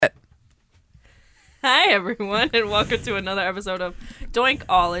Hi, everyone, and welcome to another episode of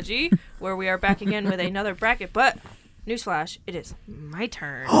Doinkology, where we are back again with another bracket. But, newsflash, it is my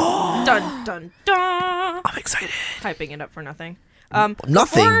turn. Dun, dun, dun. I'm excited. Hyping it up for nothing.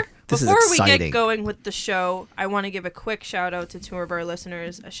 Nothing. Before we get going with the show, I want to give a quick shout out to two of our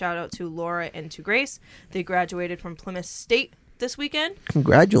listeners. A shout out to Laura and to Grace. They graduated from Plymouth State this weekend.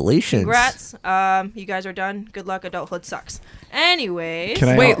 Congratulations. Congrats. You guys are done. Good luck. Adulthood sucks. Anyways.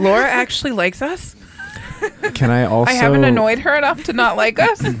 Wait, Laura actually likes us? Can I also... I haven't annoyed her enough to not like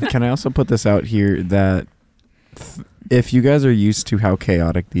us? Can I also put this out here that if you guys are used to how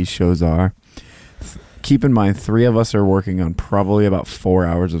chaotic these shows are, keep in mind 3 of us are working on probably about 4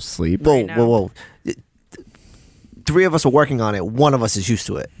 hours of sleep. Whoa. 3 of us are working on it. 1 of us is used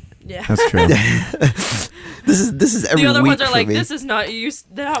to it. Yeah. That's true. This is every week. The other ones are like, me. this is not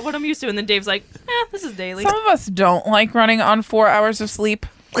what I'm used to. And then Dave's like, this is daily. Some of us don't like running on 4 hours of sleep.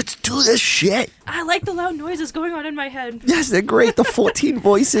 Let's do this shit. I like the loud noises going on in my head. Yes, they're great. The 14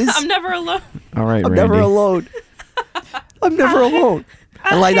 voices. I'm never alone. All right, I'm Randy. never alone. I'm never alone.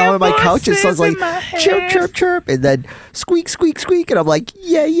 I lie down on my couch and it sounds like chirp, chirp, chirp, and then squeak, squeak, squeak, and I'm like,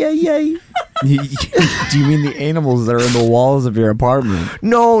 yay, yay, yay. Do you mean the animals that are in the walls of your apartment?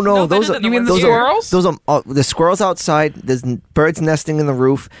 No, those are you mean the squirrels? Those are the squirrels outside. There's birds nesting in the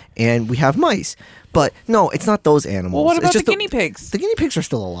roof, and we have mice. But no, it's not those animals. Well, what about it's just the guinea pigs? The guinea pigs are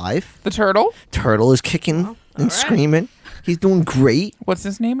still alive. The turtle? Turtle is kicking and screaming. He's doing great. What's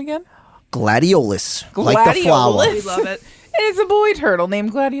his name again? Gladiolus. Like the flower. We love it. It's a boy turtle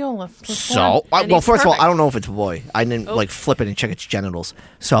named Gladiolus. So, And well, he's first of all, perfect. I don't know if it's a boy. I didn't flip it and check its genitals.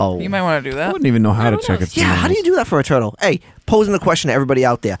 So You might want to do I that. wouldn't even know how to Who check knows? its yeah, how do you do that for a turtle? Hey, posing the question to everybody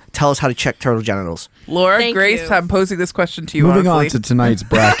out there. Tell us how to check turtle genitals. Laura, Thank Grace, you. I'm posing this question to you, Moving honestly. on to tonight's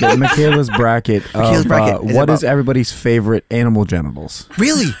bracket, Michaela's bracket. Michaela's bracket is What is about- everybody's favorite animal genitals?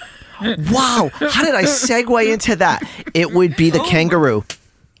 Really? Wow. How did I segue into that? It would be the kangaroo.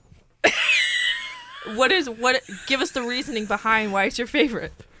 Give us the reasoning behind why it's your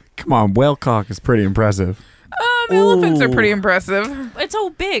favorite. Come on, whale cock is pretty impressive. Elephants are pretty impressive. It's so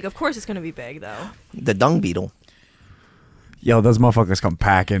big. Of course it's going to be big, though. The dung beetle. Yo, those motherfuckers come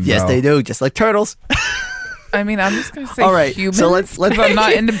packing, Yes, bro. they do. Just like turtles. I mean, I'm just going to say All right, humans, so let's- 'cause I'm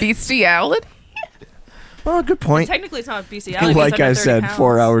not into bestiality. Oh, good point. Technically, it's not bestiality. Like it's I under 30 said, pounds.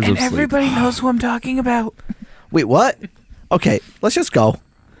 4 hours And of sleep. everybody knows who I'm talking about. Wait, what? Okay, let's just go.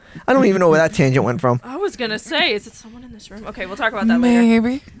 I don't even know where that tangent went from. I was going to say, is it someone in this room? Okay, we'll talk about that later.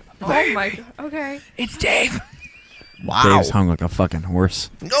 Maybe. Oh, my God. Okay. It's Dave. Wow. Dave's hung like a fucking horse.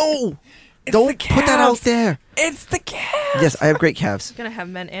 No! It's Don't the put that out calves. there. It's the cat. Yes, I have great calves. Going to have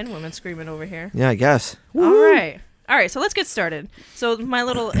men and women screaming over here. Yeah, I guess. All right. All right, so let's get started. So my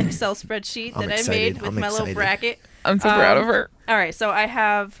little Excel spreadsheet I'm that excited. I made with I'm my little excited. bracket. I'm so proud of her. All right, so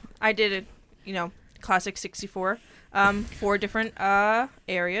I did a, classic 64, 4 different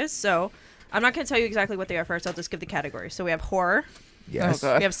areas. So I'm not going to tell you exactly what they are first. I'll just give the categories. So we have horror, Yes. Oh,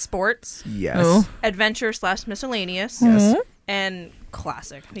 God. we have sports, Yes. Oh. adventure / miscellaneous, Yes. and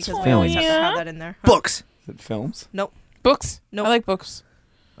classic because we Films. always have to Yeah. have that in there. Books. Is it films? Nope. Books. Nope. I like books.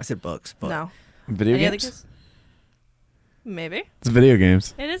 I said books, but No. Video Any other games? guess? Maybe. It's video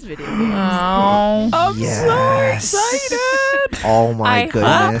games. It is video games. Oh. I'm Yes. so excited. Oh my I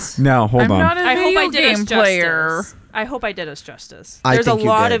goodness. Now, hold I'm on. not a I hope video I did us game player. justice. I hope I did us justice. I There's a think you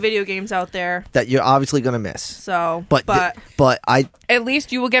lot did. of video games out there. That you're obviously gonna miss. So, But I At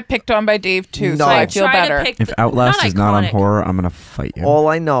least you will get picked on by Dave too, No. so I I feel try better. to pick If Outlast is not on iconic. horror, I'm going to fight you. all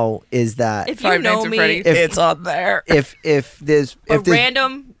I know is that If you Five know Nights at me, Freddy's. If- It's on there. if there's a if there's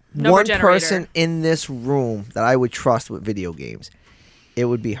random number one generator. person in this room that I would trust with video games, it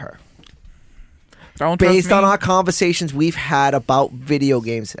would be her. Don't trust Based me. on our conversations we've had about video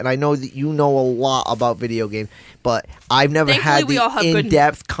games, and I know that you know a lot about video games, but I've never Thankfully, had we all the have good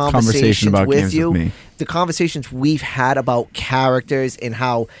in-depth conversations about with games you. with me. The conversations we've had about characters and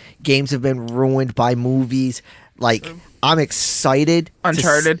how games have been ruined by movies. Like, I'm excited.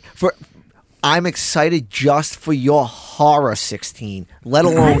 Uncharted. I'm excited just for your horror 16, let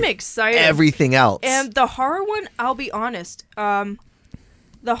alone I'm excited. everything else. And the horror one, I'll be honest.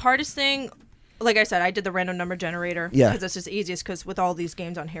 The hardest thing, like I said, I did the random number generator. Yeah. Because it's just easiest. Because with all these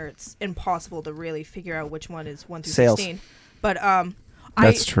games on here, it's impossible to really figure out which one is 1 through Sales. 16. But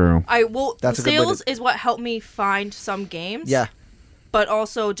That's true. I will. That's a good way to- Sales is what helped me find some games. yeah. But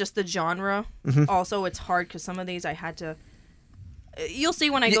also just the genre. Mm-hmm. Also, it's hard because some of these I had to. You'll see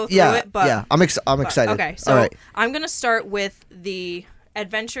when I go through yeah, it. But yeah, I'm but- excited. Okay, so all right. I'm gonna start with the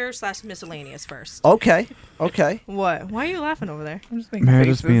adventure / miscellaneous first. Okay. What? Why are you laughing over there? I'm just making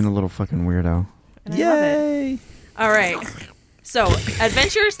Meredith's faces. being a little fucking weirdo. And I love it. Yay! All right. So,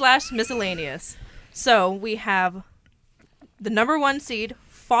 adventure / miscellaneous. So we have the number 1 seed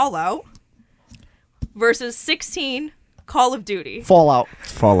Fallout versus 16 Call of Duty. Fallout.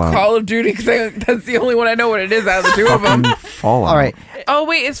 Fallout. Call of Duty, because that's the only one I know what it is out of the two of them. Fallout. All right. Oh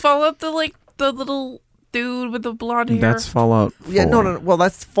wait, is Fallout the little dude with the blonde hair? That's Fallout. Yeah, no. Well,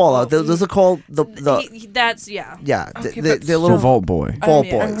 that's Fallout. Those are called the That's yeah. yeah. Okay, They're but- little Vault Boy. Vault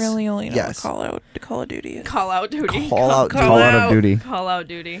I boys. really only know Yes. what Call of Duty is. Call Out Duty. Call Out Call Call Duty. out out. of duty. Call Out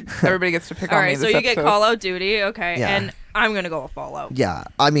Duty. Everybody gets to pick All on me right, so this you get episode. Call Out Duty, okay, Yeah. and I'm gonna go with Fallout. Yeah,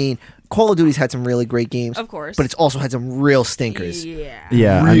 I mean, Call of Duty's had some really great games, Of course. but it's also had some real stinkers. Yeah.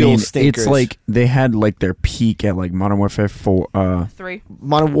 Yeah, I Real mean, stinkers. it's like they had like their peak at like Modern Warfare 4, 3.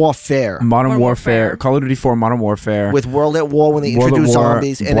 Modern Warfare Modern Modern Warfare, Warfare. Call of Duty 4, Modern Warfare, with World at War when they World at introduced War,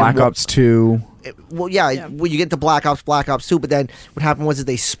 zombies, and Black then, Ops 2. Well, yeah, Yeah. when you get to Black Ops 2, but then what happened was that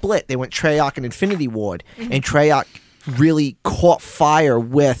they split. They went Treyarch and Infinity Ward, and Treyarch really caught fire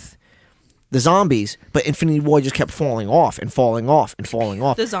with the zombies, but Infinity Ward just kept falling off and falling off and falling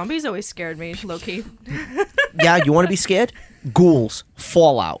off. The zombies always scared me, low key. Yeah, you want to be scared? Ghouls,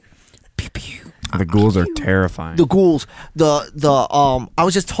 Fallout. Pew, pew. The ghouls are terrifying. The ghouls, I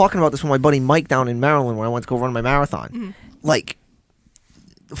was just talking about this with my buddy Mike down in Maryland when I went to go run my marathon. Like,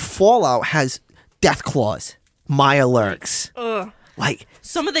 Fallout has death claws, Maya lurks. Ugh. Like,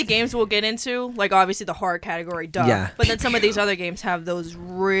 Some of the games we'll get into, like obviously the horror category, duh. Yeah. But then some of these other games have those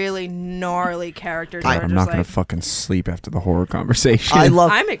really gnarly characters. that are I'm just not gonna like, fucking sleep after the horror conversation. I love.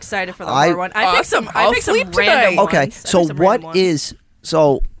 I'm excited for the I- horror one. I picked some. Awesome. I I'll picked some sleep random tonight. ones. Okay, I picked so some random what ones. is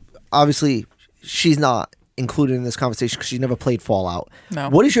so? Obviously, she's not included in this conversation because she's never played Fallout. No.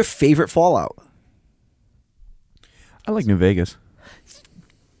 What is your favorite Fallout? I like New Vegas.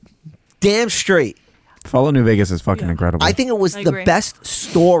 Damn straight. Fallout New Vegas is fucking Yeah. incredible. I think it was I the agree. best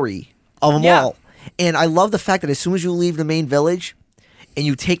story of them Yeah. all. And I love the fact that as soon as you leave the main village and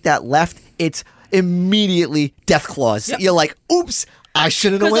you take that left, it's immediately death claws. Yep. You're like, oops, I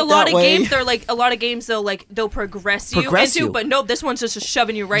shouldn't have Because went a lot that of way. games, they're like a lot of games. They'll progress you Progress into, you. but nope, this one's just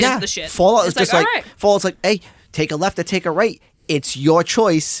shoving you right yeah, into the shit. Fallout It's is just like, all right, Fallout's like, hey, take a left or take a right. It's your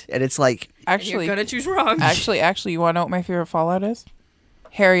choice. And it's like, and you're Actually, gonna choose wrong. actually, you want to know what my favorite Fallout is?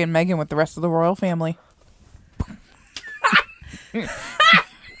 Harry and Meghan with the rest of the royal family. Mic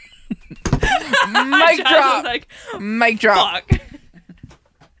Josh drop. was like, Mic drop. fuck.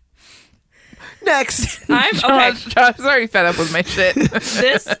 next. I'm okay. Josh is already fed up with my shit.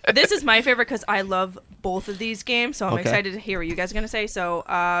 This is my favorite because I love both of these games, so I'm Okay. excited to hear what you guys are gonna say. So,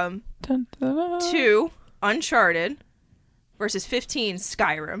 Dun, dun, dun. 2 Uncharted versus 15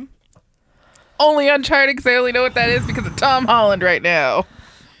 Skyrim. Only Uncharted because I only know what that is because of Tom Holland right now.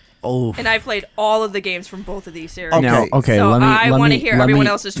 Oh, And I've played all of the games from both of these series. Okay. Now, okay, So let me. I let want to me- hear let everyone me-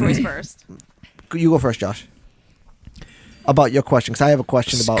 else's choice first. you go first, Josh. About your question, because I have a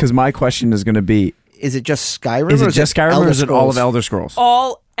question about, Because my question is going to be: is it just Skyrim? Is or it just Skyrim Elder or is it all of Scrolls? Elder Scrolls?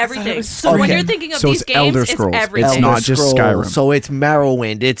 All it everything. was So when Okay. you're thinking of So these it's games, Elder it's Scrolls. It's everything. not just Scrolls. Skyrim. So it's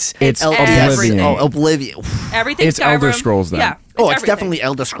Morrowind. It's It's Oblivion. Oh, Oblivion. Everything. It's Skyrim, Elder Scrolls, then. Yeah. Oh, it's everything. definitely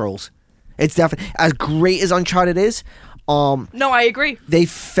Elder Scrolls. It's definitely as great as Uncharted is. No, I agree. They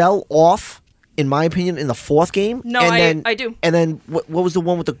fell off, in my opinion, in the fourth game. No, and I do. And then what was the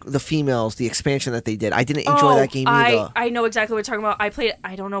one with the females? The expansion that they did. I didn't enjoy that game either. I know exactly what you're talking about. I played.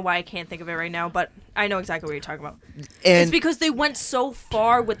 I don't know why I can't think of it right now, but I know exactly what you're talking about. And It's because they went so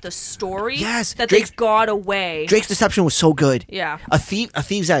far with the story Yes, that Drake's- they got away. Drake's Deception was so good. Yeah. A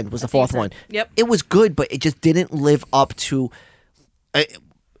Thief's End was the fourth Thief's one. End. Yep. It was good, but it just didn't live up to.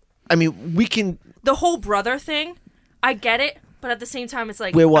 I mean, we can. The whole brother thing, I get it, but at the same time, it's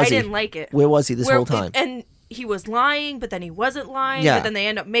like Where was I he? didn't like it. Where was he this whole time? And he was lying, but then he wasn't lying. Yeah. But then they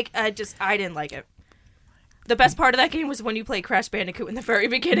end up I didn't like it. The best part of that game was when you play Crash Bandicoot in the very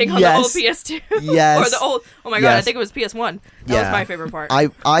beginning on the old Yes. PS2. Yes. Or the old. Oh my god, I Yes. think it was PS1. That Yeah. was my favorite part.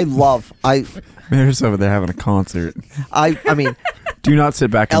 I love. They're just over there having a concert. I mean, Do not sit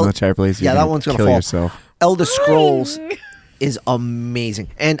back in the chair, please. Yeah, You're that gonna one's gonna kill fall. yourself. Elder Scrolls is amazing,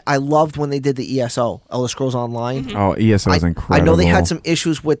 and I loved when they did the ESO, Elder Scrolls Online. Oh, ESO is I incredible. know they had some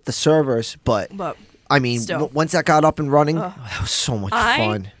issues with the servers, but but I mean, Still. once that got up and running, that was so much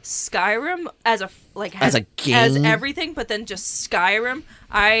fun. Skyrim as a As a as game? everything, but then just Skyrim.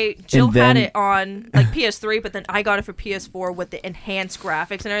 Jill And had then- it on like PS3, but then I got it for PS4 with the enhanced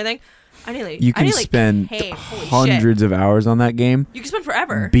graphics and everything. I nearly You can nearly spend came. Holy shit. hundreds of hours on that game, You can spend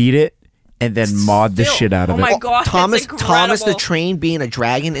forever. beat it, and then mod the Still. shit out of Oh my it. god, Thomas that's Thomas the incredible. Train being a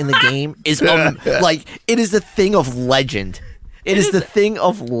dragon in the game is like it is the thing of legend. It is is- the thing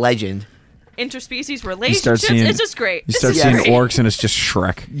of legend. Interspecies You start relationships. seeing, It's just great. You It's start just seeing great. orcs, and it's just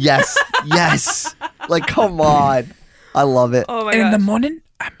Shrek. Yes, yes. Like, come on, I love it. Oh my And in the god. morning,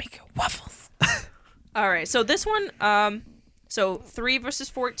 I make waffles. All right, so this one, so 3 versus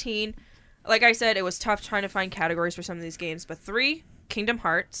 14. Like I said, it was tough trying to find categories for some of these games, but 3, Kingdom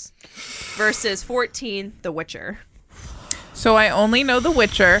Hearts, versus 14, The Witcher. So I only know The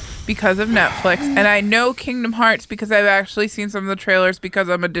Witcher because of Netflix, and I know Kingdom Hearts because I've actually seen some of the trailers because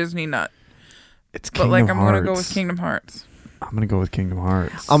I'm a Disney nut. It's But Kingdom I'm Hearts. gonna go with Kingdom Hearts. I'm gonna go with Kingdom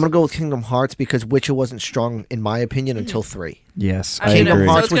Hearts. I'm gonna go with Kingdom Hearts because Witcher wasn't strong, in my opinion, until 3. Yes, I I mean, agree.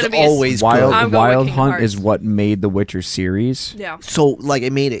 so Hearts it's gonna was be a always Wild, good. I'm going with Wild Kingdom Hunt is Hearts. what made the Witcher series. Yeah. So, like,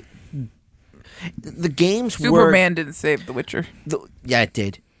 it made it. The games were. Superman didn't save The Witcher. Yeah, it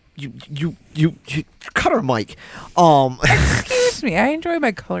did. You cut her mic. Excuse me, I enjoy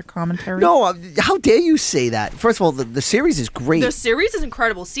my color commentary. No, how dare you say that? First of all, the series is great. The series is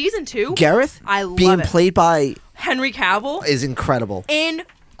incredible. Season 2, Gareth I love being it. played by Henry Cavill, is incredible.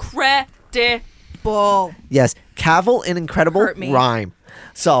 incredible. Yes, Cavill and incredible Hurt me. rhyme.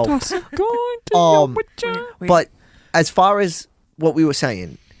 So, Going to Um, Witcher. Wait. but as far as what we were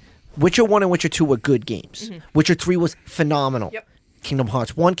saying, Witcher 1 and Witcher 2 were good games. Witcher 3 was phenomenal. Yep. Kingdom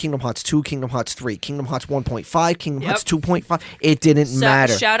Hearts 1, Kingdom Hearts 2, Kingdom Hearts 3, Kingdom Hearts 1.5, Kingdom Yep. Hearts 2.5. It didn't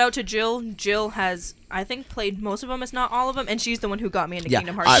matter. Shout out to Jill. Jill has, I think, played most of them, if not all of them, and she's the one who got me into Yeah,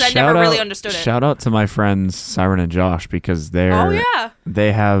 Kingdom Hearts. 'Cause I Shout never really out- understood it. Shout out to my friends Siren and Josh because they're Oh yeah,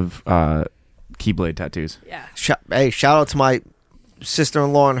 they have Keyblade tattoos. yeah. Hey, shout out to my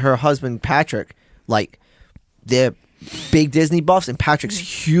sister-in-law and her husband, Patrick. Like, they're big Disney buffs, and Patrick's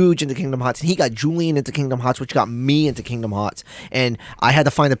huge into Kingdom Hearts. And he got Julian into Kingdom Hearts, which got me into Kingdom Hearts. And I had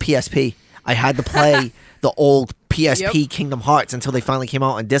to find the PSP. I had to play the old PSP Yep. Kingdom Hearts until they finally came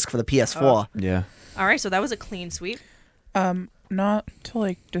out on disc for the PS4. Yeah. All right, so that was a clean sweep. Not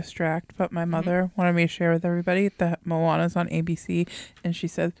to distract, but my mother wanted me to share with everybody that Moana's on ABC, and she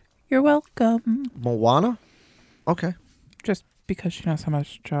said, "You're welcome," Moana? Okay. just because she knows how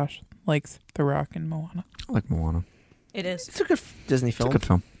much Josh likes The Rock and Moana. I like Moana. It is. It's a good Disney It's film. a good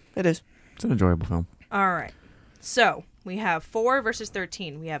film. It is. It's an enjoyable film. All right. So we have 4 versus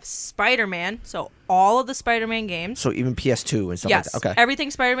 13. We have Spider-Man. So all of the Spider-Man games. So even PS2 and stuff Yes. like that. Okay.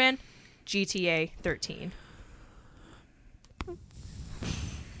 Everything Spider-Man. GTA 13.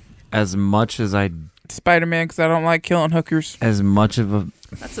 As much as I, Spider-Man, because I don't like killing hookers. as much of a,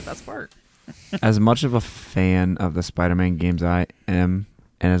 That's the best part. as much of a fan of the Spider-Man games I am,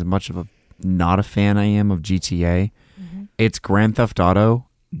 and as much of a not a fan I am of GTA, it's Grand Theft Auto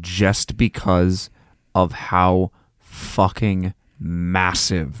just because of how fucking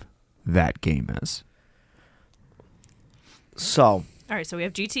massive that game is. So, All right. So we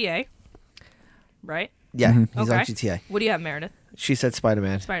have GTA. Right. yeah, Mhm. he's on Okay. GTA. What do you have, Meredith? She said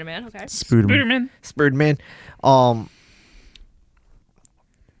Spider-Man. Spider-Man. Okay. Spider-Man. Spider-Man.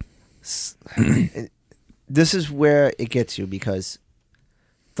 Spider-Man. This is where it gets you because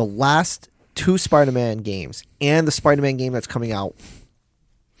the last 2 Spider-Man games and the Spider-Man game that's coming out,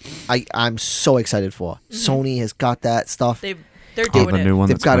 I'm so excited for. Sony has got that stuff. They're Oh, doing the it. new one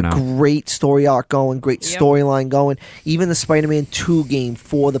They've that's got a coming out. great story arc going, great Yep. storyline going. Even the Spider-Man 2 game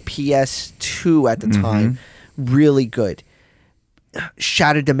for the PS2 at the time, really good.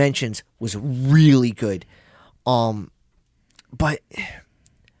 Shattered Dimensions was really good. But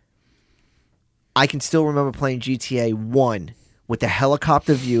I can still remember playing GTA 1 with the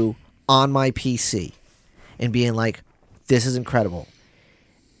helicopter view on my PC and being like, this is incredible.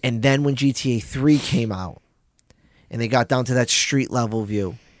 And then when GTA 3 came out and they got down to that street level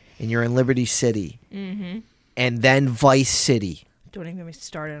view and you're in Liberty City and then Vice City. Don't even get me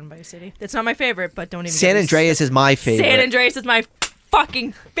started on Vice City. It's not my favorite, but don't even. San get me Andreas is my favorite. San Andreas is my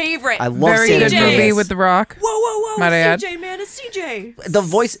fucking favorite. I love Very San good Andreas. movie with The Rock. Whoa, whoa, whoa! Might I add? CJ, man, it's CJ. The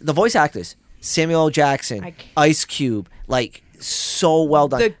voice actors, Samuel L. Jackson, I can't- Ice Cube, like so well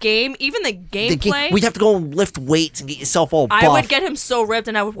done. The game, even the gameplay. We have to go and lift weights and get yourself all buff. I would get him so ripped,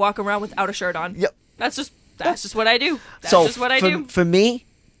 and I would walk around without a shirt on. Yep. That's just what I do. That's So just what I for, do. For me,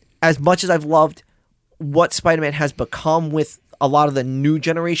 as much as I've loved what Spider-Man has become with a lot of the new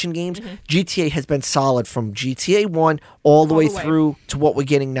generation games, GTA has been solid from GTA 1 all the way through to what we're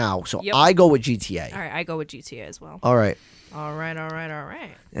getting now. So Yep. I go with GTA. All right, I go with GTA as well. All right. All right.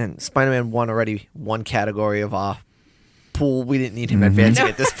 And Spider-Man won already one category of pool. We didn't need him advancing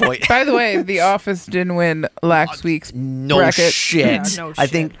at this point. By the way, The Office didn't win last week's No bracket. shit. Yeah, no I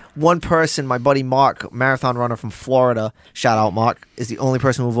shit. think one person, my buddy Mark, marathon runner from Florida, shout out Mark, is the only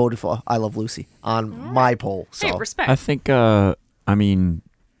person who voted for I Love Lucy on my poll. So Hey, respect. I think,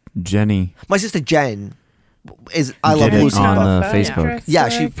 Jenny my sister Jen is I did Love it Lucy. on but- Facebook. yeah,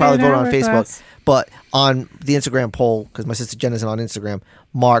 she probably voted on Facebook, but on the Instagram poll, because my sister Jen isn't on Instagram,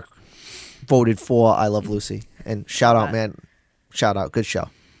 Mark voted for I Love Lucy. And shout out, man. Shout out. Good show.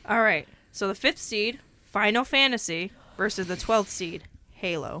 All right. So the 5th seed, Final Fantasy, versus the 12th seed,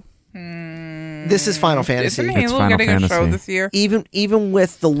 Halo. This is Final Fantasy. Isn't It's Halo Final getting a show Fantasy. this year? Even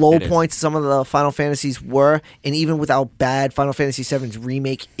with the low It is. points some of the Final Fantasies were, and even with how bad Final Fantasy VII's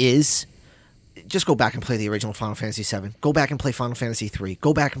remake is, just go back and play the original Final Fantasy VII. Go back and play Final Fantasy 3.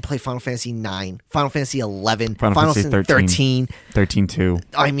 Go back and play Final Fantasy 9, Final Fantasy 11, Final Fantasy 13. 13-2.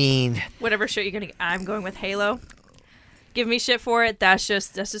 I mean, Whatever shit you're gonna, I'm going with Halo. Give me shit for it. That's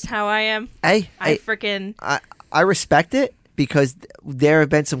just how I am. I freaking. I respect it because there have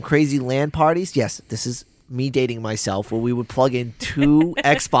been some crazy LAN parties. Yes, this is me dating myself, where we would plug in 2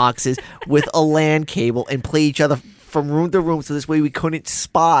 Xboxes with a LAN cable and play each other from room to room, so this way we couldn't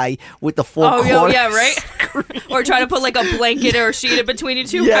spy with the 4 Oh, corners. yeah, right? Or try to put like a blanket or a sheet in between you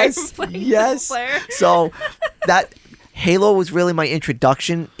two. Yes, while you're playing yes. player. So that Halo was really my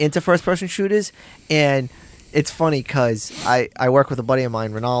introduction into first-person shooters, and it's funny because I work with a buddy of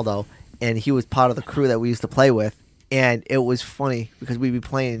mine, Ronaldo, and he was part of the crew that we used to play with, and it was funny because we'd be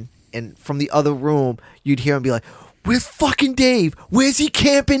playing, and from the other room, you'd hear him be like, "Where's fucking Dave? Where's he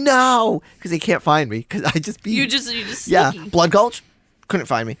camping now?" Because they can't find me. Because I just be You just sneaky. yeah, Blood Gulch, couldn't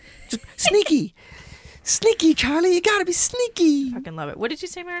find me. Just sneaky, sneaky, Charlie. You gotta be sneaky. Fucking love it. What did you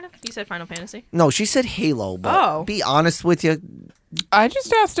say, Meredith? You said Final Fantasy. No, she said Halo. But Oh. be honest with you, I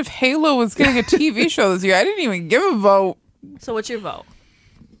just asked if Halo was getting a TV show this year. I didn't even give a vote. So what's your vote?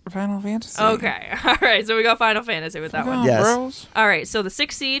 Final Fantasy. Okay. All right. So we got Final Fantasy with that Come one. on, Yes. bros. All right. So the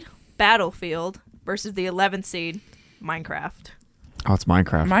 6th seed, Battlefield, versus the 11th seed, Minecraft. Oh, it's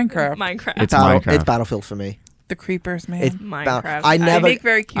Minecraft. Minecraft. Minecraft. It's Minecraft. It's Battlefield for me. The creepers, man. It's Minecraft. I I never. They make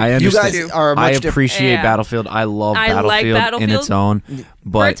very cute. I you understand. guys are I much different. appreciate Yeah. Battlefield. I love I like Battlefield in its Battlefield. own. For a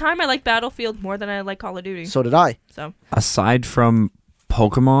But time, I like Battlefield more than I like Call of Duty. So did I. So aside from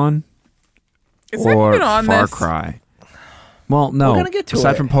Pokemon Is that or even on Far this? Cry. Well, no. We're gonna get to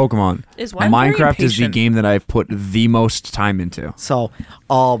aside it. from Pokemon, is what? I'm very Minecraft is the impatient. game that I've put the most time into. So,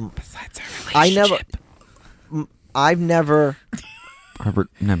 Besides our I never. relationship. I've never. Herbert,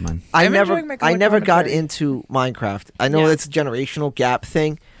 never mind. I'm enjoying my I color never got commentary. into Minecraft. I know Yeah. it's a generational gap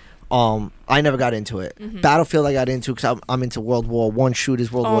thing. I never got into it. Mm-hmm. Battlefield I got into because I'm into World War One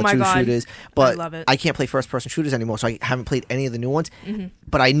shooters, World Oh War my Two God. shooters, but love it. I can't play first person shooters anymore, so I haven't played any of the new ones. Mm-hmm.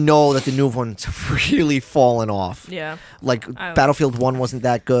 But I know that the new ones have really fallen off. Yeah. Like I- Battlefield 1 wasn't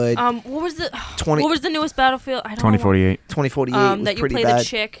that good. What was the 20 what was the newest Battlefield? I don't 2048. 2048 was that you pretty play bad. the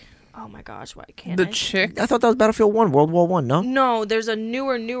chick. Oh my gosh, why can't The I? chick. I thought that was Battlefield 1, World War 1, no? No, there's a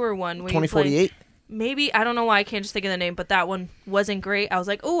newer one. Where you play- 2048? Maybe I don't know why I can't just think of the name, but that one wasn't great. I was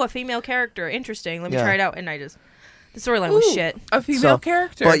like, oh, a female character, interesting. Let me Yeah. try it out, and the storyline was Ooh, shit. A female So,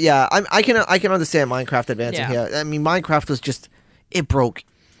 character. But yeah, I can understand Minecraft advancing Yeah. here. I mean, Minecraft was just it broke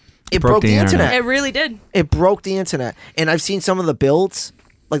broke the the internet. It really did. It broke the internet, and I've seen some of the builds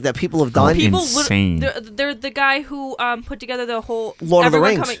like that people have done. People, insane. They're the guy who put together the whole Lord of the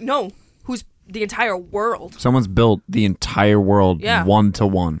everyone Rings. who's the entire world. Someone's built the entire world Yeah.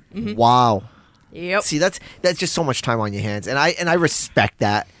 1-to-1. Wow. Yep. See, that's just so much time on your hands, and I respect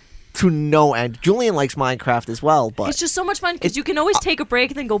that to no end. Julian likes Minecraft as well, but It's just so much fun because It- you can always take a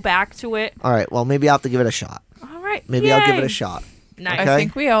break and then go back to it. all right. Well, maybe I'll have to give it a shot. All right. Maybe I'll give it Yay. a shot. Nice. Okay. I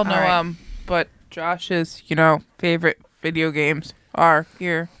think we all know All right. but Josh's, favorite video games are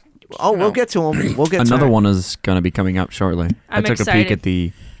here. Oh, we'll No. get to him. We'll get Another to one is going to be coming up shortly. I I'm took a excited. peek at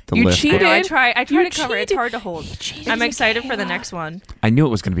the You list. cheated. I try You to cover it. It's cheated. hard to hold. I'm excited for the next one. I knew it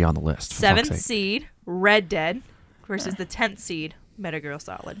was going to be on the list. for fuck's 7th sake. seed, Red Dead, versus the 10th seed, Metal Gear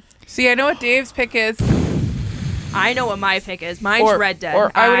Solid. See, I know what Dave's pick is. I know what my pick is. Mine's or, Red Dead.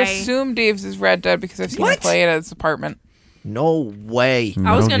 Or I would assume Dave's is Red Dead because I've seen him What? play it at his apartment. No way.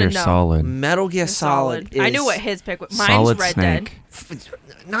 I was Metal gonna Gear know. Solid. Metal Gear Solid. I is knew what his pick was. Mine's Solid Red Snake. Dead.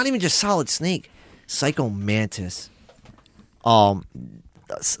 Not even just Solid Snake. Psycho Mantis.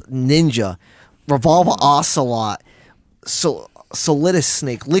 Ninja. Revolver Ocelot. Solidus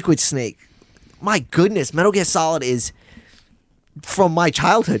Snake. Liquid Snake. My goodness, Metal Gear Solid is from my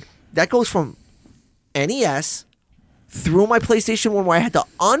childhood. That goes from NES through my PlayStation 1 where I had to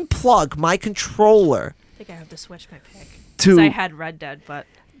unplug my controller I think I have to switch my pick. to... Because I had Red Dead, but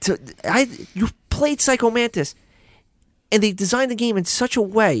you played Psycho Mantis, and they designed the game in such a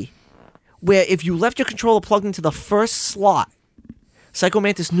way where if you left your controller plugged into the first slot, Psycho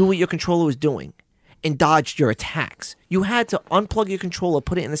Mantis knew what your controller was doing and dodged your attacks. You had to unplug your controller,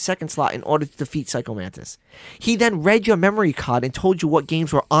 put it in the second slot in order to defeat Psycho Mantis. He then read your memory card and told you what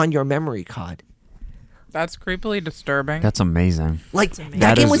games were on your memory card. That's creepily disturbing. That's amazing. Like amazing.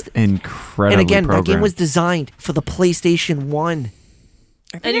 that game is was, incredibly and again, that game programmed. was designed for the PlayStation 1.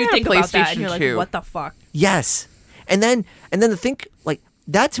 I and I you had think a about that and PlayStation you're like, 2. what the fuck? Yes, and then to think like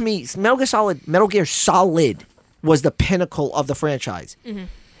that to me, Metal Gear Solid was the pinnacle of the franchise. Mm-hmm. And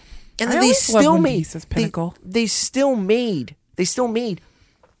I then they always love still when made he says pinnacle. They still made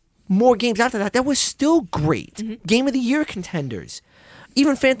more games after that. That was still great. Mm-hmm. Game of the Year contenders.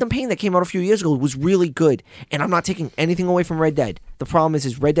 Even Phantom Pain that came out a few years ago was really good. And I'm not taking anything away from Red Dead. The problem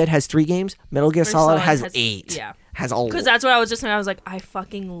is Red Dead has 3 games. Metal Gear Solid has 8. Yeah. Has all. Because that's what I was just saying. I was like, I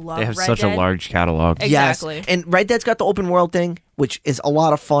fucking love They have Red such Dead. a large catalog. Exactly. Yes. And Red Dead's got the open world thing, which is a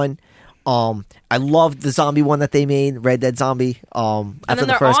lot of fun. I loved the zombie one that they made, Red Dead Zombie. And After then the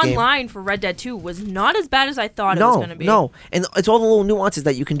their first game. online for Red Dead 2 was not as bad as I thought it was going to be. No, and it's all the little nuances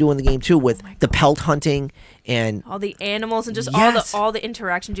that you can do in the game too, with the pelt hunting and All the animals and just Yes. all the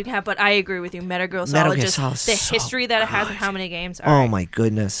interactions you can have. But I agree with you. Metal Gear Solid, just Solid's the so history that it has and how many games. All oh right. my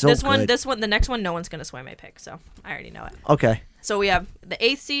goodness, so this good. one, the next one, no one's going to sway my pick. So I already know it. Okay, So we have the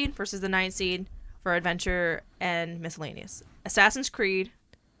 8th seed versus the 9th seed for adventure and miscellaneous. Assassin's Creed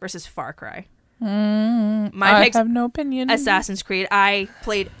versus Far Cry. My I pick's have no opinion. Assassin's Creed. I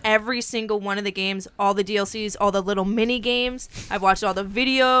played every single one of the games, all the DLCs, all the little mini games. I've watched all the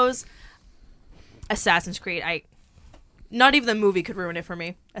videos. Assassin's Creed. Not even the movie could ruin it for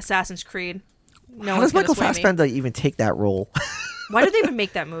me. Assassin's Creed. No how one's does Michael gonna sway me. Fassbender even take that role? Why did they even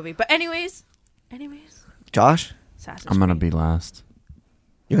make that movie? But anyways, Josh, Assassin's I'm gonna Creed. be last.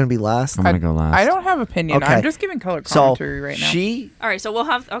 you're gonna be last. I'm gonna go last. I don't have opinion. Okay. I'm just giving color So commentary right now. All right, so we'll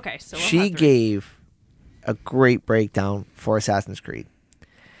have she have 3. gave a great breakdown for Assassin's Creed,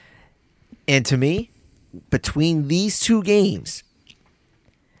 and to me, between these two games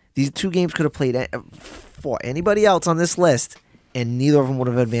could have played for anybody else on this list, and neither of them would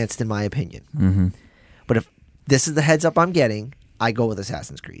have advanced, in my opinion. Mm-hmm. But if this is the heads up I'm getting, I go with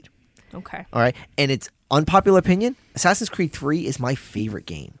Assassin's Creed. Okay. All right, and it's unpopular opinion. Assassin's Creed 3 is my favorite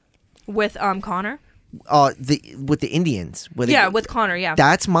game. With Connor? With the Indians. With Connor, yeah.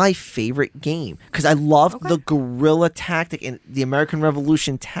 That's my favorite game because I love Okay. the guerrilla tactic and the American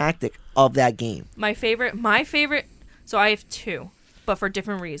Revolution tactic of that game. My favorite, so I have 2, but for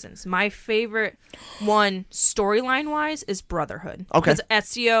different reasons. My favorite one, storyline-wise, is Brotherhood. Okay. Because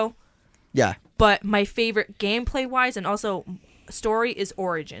Ezio, Yeah. but my favorite gameplay-wise and also story is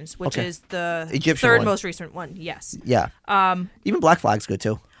Origins, which Okay. is the Egyptian third one. most recent one, yes. Yeah. Even Black Flag's good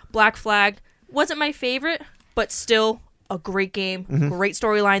too. Black Flag wasn't my favorite, but still a great game, Mm-hmm. great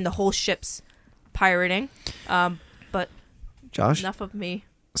storyline, the whole ship's pirating. But Josh? enough of me.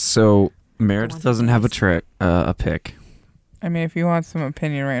 So Meredith doesn't have a pick. I mean, if you want some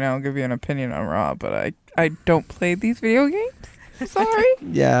opinion right now, I'll give you an opinion on Raw, but I don't play these video games. Sorry. I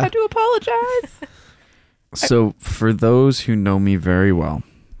Yeah. do apologize. So for those who know me very well,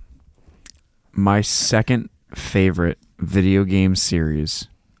 my second favorite video game series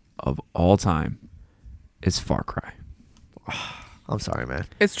of all time is Far Cry. I'm sorry, man.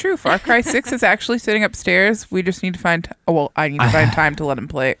 It's true. Far Cry 6 is actually sitting upstairs. We just need to find... I need to find time to let him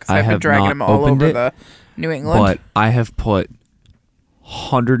play it because I I've been have dragging not him all opened over it, the New England. But I have put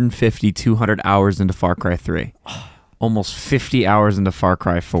 150, 200 hours into Far Cry 3. Almost 50 hours into Far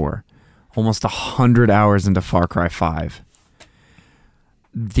Cry 4. Almost 100 hours into Far Cry 5.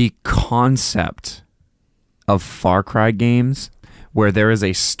 The concept of Far Cry games where there is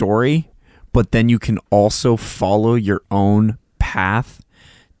a story, but then you can also follow your own path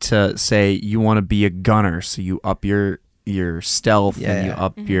to say you want to be a gunner, so you up your stealth and you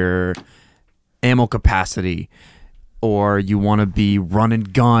up your ammo capacity, or you want to be run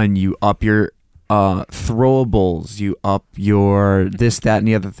and gun, you up your throwables, you up your this, that, and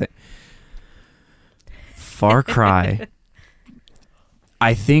the other thing. Far Cry,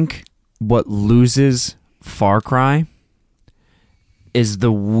 I think what loses Far Cry is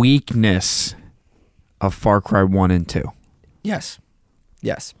the weakness of Far Cry 1 and 2. Yes.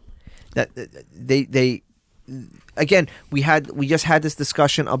 That they again, we just had this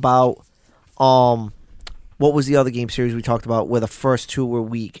discussion about what was the other game series we talked about where the first 2 were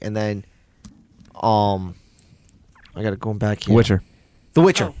weak, and then I got to go back here. Witcher. The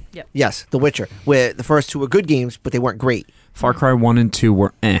Witcher. Oh, yep. Yes, The Witcher, where the first 2 were good games, but they weren't great. Far Cry 1 and 2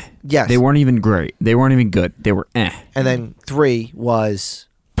 were eh. Yes. They weren't even great. They weren't even good. They were eh. And then 3 was,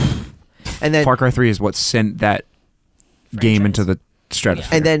 and then Far Cry 3 is what sent that game into the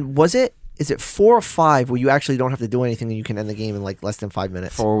stratosphere. and then is it 4 or 5 where you actually don't have to do anything and you can end the game in like less than 5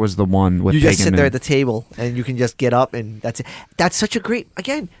 minutes? 4 was the one with You just sit Pagan there and- at the table and you can just get up and that's it. That's such a great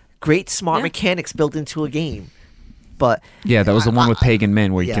smart Yeah. mechanics built into a game. But Yeah, that was the one with Pagan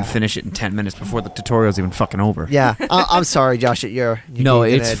Min where you can yeah. finish it in 10 minutes before the tutorial's even fucking over. yeah, I'm sorry, Josh. Your No,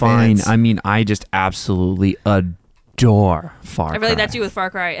 game it's didn't fine. advance. I mean, I just absolutely adore Far Cry. I feel like that's you with Far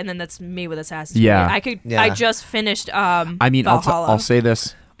Cry, and then that's me with Assassin's Yeah. Creed. I could. Yeah. I just finished. I mean, Valhalla. I'll say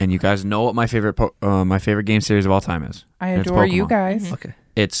this, and you guys know what my favorite game series of all time is. I And it's adore you Pokemon. guys. Okay.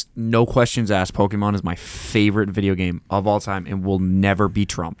 It's no questions asked. Pokemon is my favorite video game of all time and will never be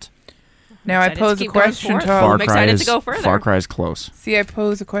trumped. Now I excited to pose a keep going question forth. to all. Far- excited to go further. Far Cry is close. See, I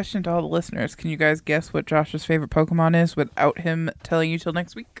pose a question to all the listeners. Can you guys guess what Josh's favorite Pokemon is without him telling you till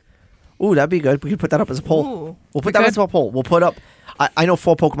next week? Ooh, that'd be good. We could put that up as a poll. Ooh. We'll put We that could. as a poll. We'll put up. I know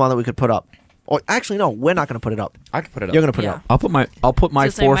 4 Pokemon that we could put up. Or actually, no, we're not going to put it up. I can put it up. You're going to put Yeah. it up. I'll put my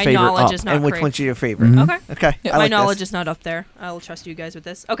To say 4 my favorite knowledge up. is not And which great. one's your favorite? Mhm. Okay. Okay. Yeah. I My like knowledge this. is not up there. I'll trust you guys with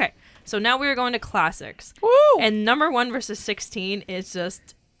this. Okay. So now we are going to classics. Woo! And number 1 versus 16 is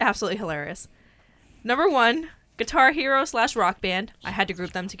just absolutely hilarious. Number 1, Guitar Hero / Rock Band. I had to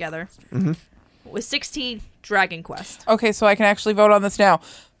group them together. Mhm. With 16, Dragon Quest. Okay, so I can actually vote on this now.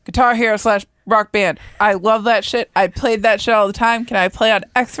 Guitar Hero / Rock Band. I love that shit. I played that shit all the time. Can I play on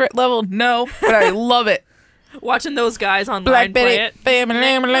expert level? No, but I love it. Watching those guys online Black play Betty. it. Bam,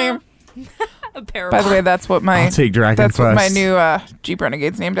 lam, lam. Apparel. By the way, that's what my I'll take Dragon that's what my Quest. new Jeep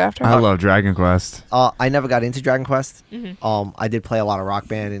Renegade's named after. I love Dragon Quest. I never got into Dragon Quest. Mm-hmm. I did play a lot of Rock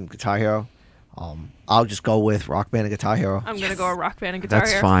Band and Guitar Hero. I'll just go with Rock Band and Guitar Hero. I'm gonna go with Rock Band and Guitar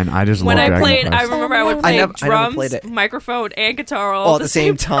That's Hero. fine. I just When love I Dragon played, Quest. I remember I would I play never drums, played it. microphone, and guitar all All at at the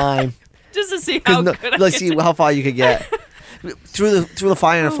same time. just to see how Because good I let's could see do. how far you could get. Through the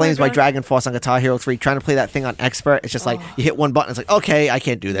Fire and the Oh my Flames by God. Dragon Force on Guitar Hero 3. Trying to play that thing on expert, it's just like you hit one button. It's like, okay, I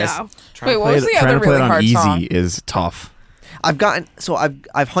can't do this. No. Wait, what was the Trying other to play really it on hard easy song? is tough. I've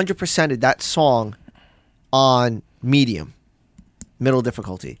 100%ed that song on medium, middle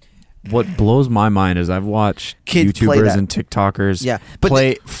difficulty. What blows my mind is I've watched Kids play YouTubers that. and TikTokers Yeah, but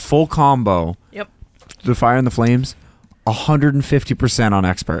play full combo. Yep. The Fire and the Flames, 150% on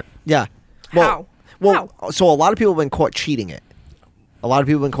expert. Yeah. How? Well, so a lot of people have been caught cheating it. A lot of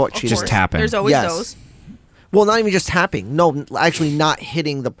people have been caught Of cheating. Just it. course. tapping. There's always Yes. those. Well, not even just tapping. No, actually not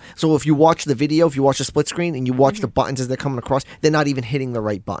hitting the. So if you watch the video, if you watch the split screen and you watch Mm-hmm. the buttons as they're coming across, they're not even hitting the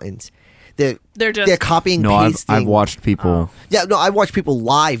right buttons. They're just They're copying, No, pasting. I've watched people Yeah, no, I watch people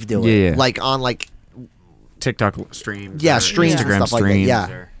live do it. Yeah. Like on like. TikTok streams. Yeah, or streams and Instagram stuff like that, streams. yeah.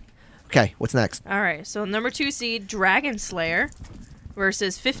 or- Okay, what's next? all right. So number 2 seed Dragon Slayer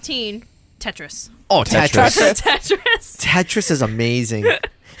versus 15 Tetris. Oh, Tetris. Tetris. Tetris is amazing.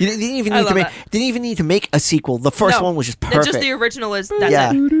 You didn't even I need to love make. that. Didn't even need to make a sequel. The first No, one was just It's perfect. just the original is that's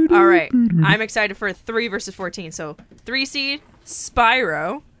Yeah. it. All right. I'm excited for 3 versus 14. So 3 seed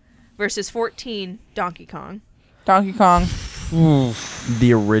Spyro versus 14 Donkey Kong. Donkey Kong.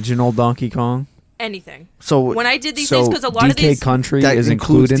 The original Donkey Kong. Anything. So When I did these So things, because a lot of DK these Country that is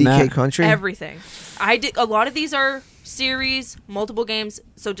includes included in DK that. Country. everything. I did a lot of these are series, multiple games.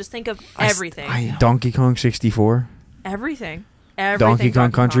 So just think of everything. Donkey Kong 64. Everything. Donkey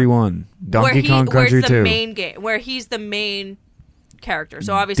Kong Country 1. Donkey Kong where Country it's the 2. main game, where he's the main character.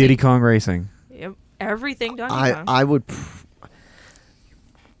 So obviously, Diddy Kong Racing. Yep, everything Donkey Kong. I would.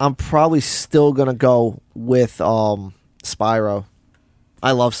 I'm probably still gonna go with Spyro.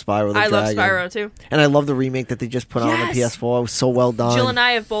 I love Spyro. I love Dragon. Spyro too. And I love the remake that they just put out on the Yes. PS4. It was so well done. Jill and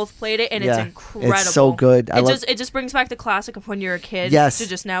I have both played it, and Yeah, it's incredible. it's so good. It just brings back the classic of when you're a kid. Yes. To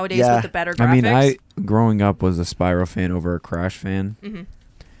just nowadays Yeah. with the better graphics. I mean, I growing up was a Spyro fan over a Crash fan. Mhm. Mm-hmm.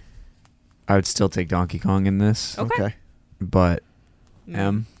 I would still take Donkey Kong in this, Okay. but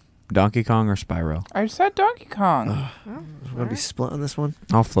Mm. Donkey Kong or Spyro? I said Donkey Kong. Oh, We're gonna alright. be split on this one.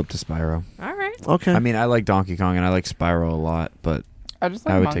 I'll flip to Spyro. All right. Okay. I mean, I like Donkey Kong and I like Spyro a lot, but I just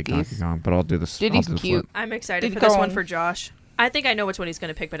like I would monkeys. take Donkey Kong. But I'll do this. Diddy's I'll do the cute. flip. I'm excited Did for this go one on. for Josh. I think I know which one he's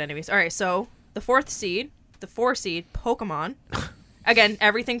going to pick, but anyways. All right, so the 4th seed, the 4 seed, Pokemon. Again,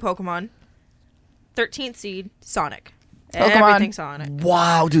 everything Pokemon. 13th seed, Sonic. Pokemon. Everything Sonic.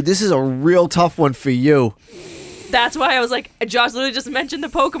 wow, dude, this is a real tough one for you. That's why I was like, Josh literally just mentioned the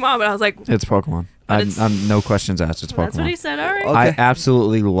Pokemon, but I was like, It's Pokemon. But it's- I'm no questions asked. It's that's what he Pokemon. said. All right. Okay. I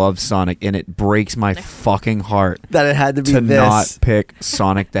absolutely love Sonic, and it breaks my fucking heart That it had to be to this. not pick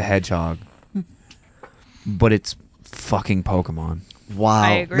Sonic the Hedgehog. But it's fucking Pokemon. Wow,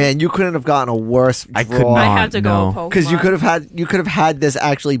 I agree. man, you couldn't have gotten a worse draw. I could I not. have to go no. with Pokemon. Because you could have had this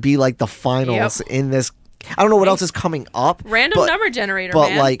actually be like the finals in this. I don't know what else is coming up. Random but- number generator, but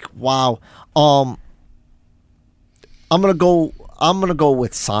man. like, wow. I'm gonna go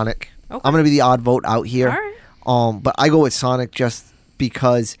with Sonic. Okay. I'm gonna be the odd vote out here. All right. But I go with Sonic just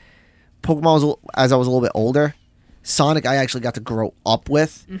because Pokemon was, as I was a little bit older. Sonic I actually got to grow up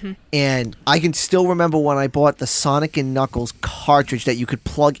with, and I can still remember when I bought the Sonic and Knuckles cartridge that you could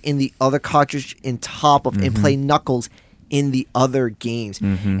plug in the other cartridge in top of and play Knuckles in the other games.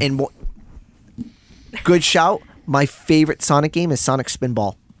 And good shout, my favorite Sonic game is Sonic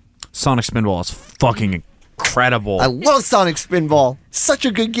Spinball. Sonic Spinball is fucking incredible. I love Sonic Spinball. Such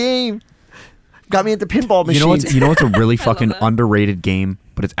a good game. Got me into pinball machines. You know what's a really love fucking that. underrated game,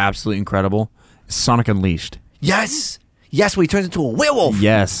 but it's absolutely incredible? Sonic Unleashed. Yes. Yes, where he turns into a werewolf.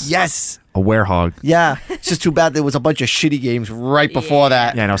 Yes. Yes. A werehog. Yeah. It's just too bad there was a bunch of shitty games right before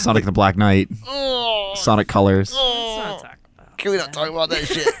that. Yeah, I know. Sonic the Black Knight. Sonic Colors. Let's not talk about Can we not talk about that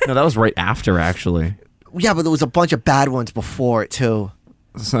shit? No, that was right after, actually. Yeah, but there was a bunch of bad ones before it, too.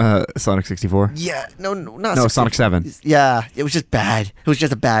 Sonic 64. Yeah. No, not No, 60. Sonic 7. Yeah. It was just bad. It was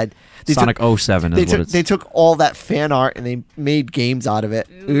just a bad. They Sonic took, 07 they is what took, it's. they took all that fan art and they made games out of it.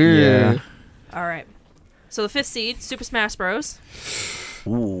 Yeah. All right. So the 5th seed, Super Smash Bros.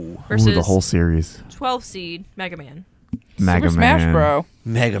 Ooh. versus Ooh, the whole series. 12th seed, Mega Man. Mega Super Man. Smash Bro.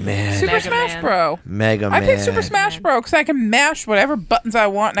 Mega Man. Super Mega Smash Man. Bro. Mega I Man. picked Super Smash Bro because I can mash whatever buttons I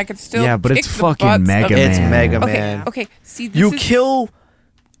want and I can still Yeah, but kick it's the fucking butts Mega of- It's Man. Mega Okay, Man. okay. See, this You is, kill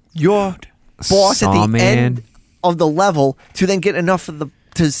your boss at the Sawman. end of the level to then get enough of the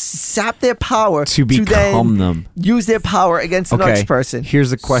to sap their power To then become them. use their power against the Okay, next person.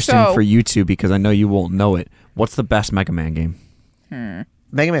 here's a question So- for you two because I know you won't know it. What's the best Mega Man game?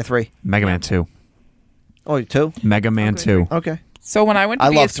 Mega Man 3. Mega Man 2. Oh, 2? Mega Man Okay. 2. Okay. So when I went to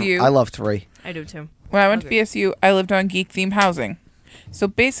BSU, I love 3. I do too. when I went Okay. to BSU, I lived on geek themed housing. So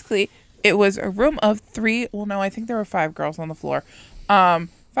basically, it was a room of 3. Well, no, I think there were 5 girls on the floor. 5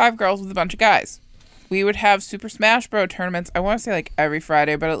 girls with a bunch of guys. We would have Super Smash Bro tournaments. I want to say like every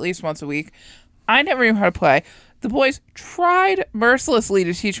Friday, but at least once a week. I never knew how to play. The boys tried mercilessly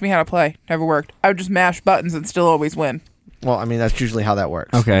to teach me how to play. Never worked. I would just mash buttons and still always win. Well, I mean, that's usually how that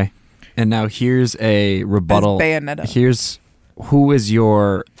works. Okay. And now here's a rebuttal. As Bayonetta. Here's who is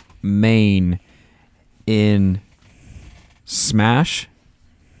your main in Smash,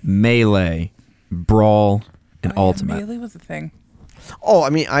 Melee, Brawl, and Ultimate. Melee was a thing. Oh, I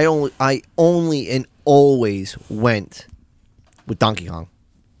mean, I only and always went with Donkey Kong.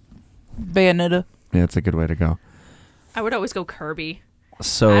 Bayonetta. Yeah, that's a good way to go. I would always go Kirby.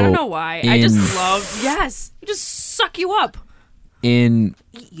 So I don't know why. I just love. Yes, just suck you up, in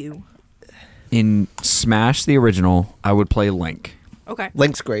eat you. in Smash the original, I would play Link. Okay.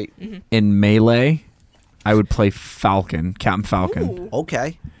 Link's great. In Melee, I would play Falcon, Captain Falcon. Ooh.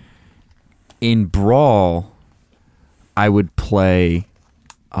 Okay. In Brawl, I would play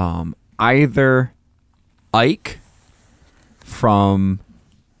either Ike from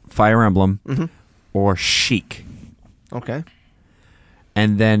Fire Emblem or Sheik. Okay.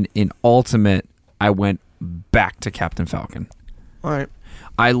 And then in Ultimate, I went back to Captain Falcon. All right.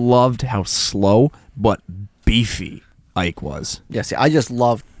 I loved how slow but beefy Ike was. Yeah, see, I just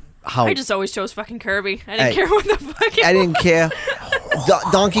loved how I just always chose fucking Kirby. I didn't Hey, care what the fuck. It I didn't was. care.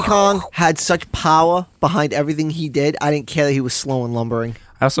 Donkey Kong had such power behind everything he did. I didn't care that he was slow and lumbering.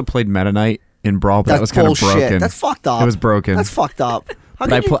 I also played Meta Knight in Brawl, but That's that was kind of bullshit. broken. That's fucked up. It was broken. That's fucked up. How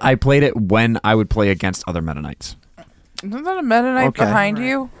But could you- I played it when I would play against other Meta Knights. Isn't that a Meta Knight Okay. behind Right.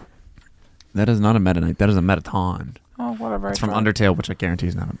 you? That is not a Meta Knight. That is a Metaton. Oh, whatever. It's I from tried. Undertale, which I guarantee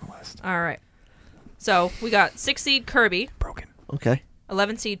is not on the list. All right. So we got 6th seed Kirby, Broken. Okay.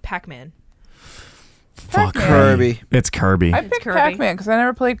 11th seed Pac-Man. Fuck Pac-Man. Kirby. It's Kirby. I picked Kirby. Pac-Man because I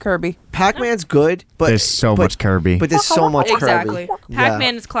never played Kirby. Pac-Man's good, but There's so much Kirby. But there's so much Exactly. Kirby.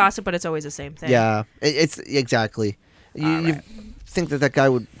 Pac-Man is classic, but it's always the same thing. Yeah, it's exactly. You think that guy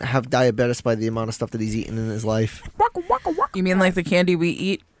would have diabetes by the amount of stuff that he's eaten in his life? You mean like the candy we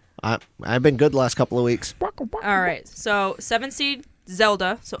eat? I've been good the last couple of weeks. All right. So 7th seed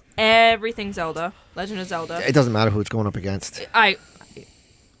Zelda. So everything Zelda. Legend of Zelda. It doesn't matter who it's going up against. I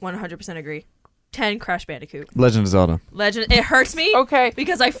 100% agree. 10 Crash Bandicoot. Legend of Zelda. Legend. It hurts me. Okay.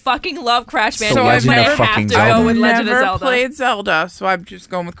 Because I fucking love Crash So Bandicoot. I've but I never have fucking to Zelda. go with Legend of never Zelda. played Zelda, so I'm just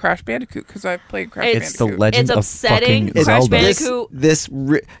going with Crash Bandicoot because I've played Crash It's Bandicoot. The Legend It's of upsetting. fucking Crash Zelda.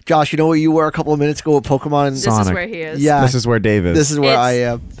 Bandicoot. Josh, you know where you were a couple of minutes ago with Pokemon? This is Sonic. where he is. Yeah, This is where Dave is. this is where It's- I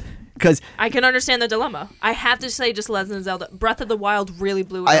am. Because I can understand the dilemma. I have to say, just Legend of Zelda. Breath of the Wild really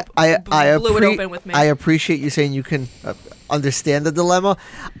blew it I up. blew it open with me. I appreciate you saying you can understand the dilemma.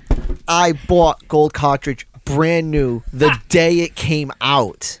 I bought Gold Cartridge brand new the day it came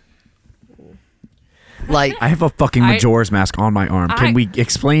out. Like, I have a fucking Majora's Mask on my arm. Can we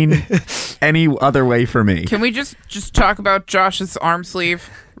explain any other way for me? Can we just talk about Josh's arm sleeve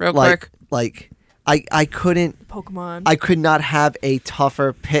real quick? I couldn't. Pokemon. I could not have a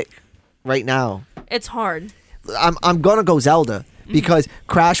tougher pick right now. It's hard. I'm gonna go Zelda because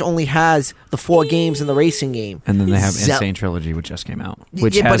Crash only has the 4 games in the racing game. And then they have Zel- Insane Trilogy, which just came out,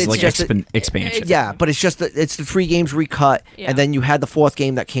 which Yeah, but has it's like just expansion. Yeah, but it's the 3 games recut, Yeah. and then you had the 4th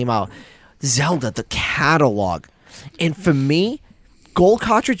game that came out. Zelda, the catalog, And for me, Gold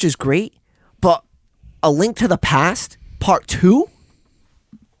cartridge is great, but A Link to the Past Part 2?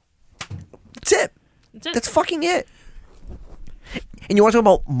 That's it. That's fucking it. And you want to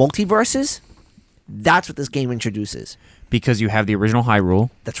talk about multiverses? That's what this game introduces. Because you have the original Hyrule.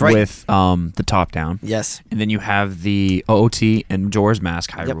 That's right. With the top down. Yes. And then you have the OOT and Majora's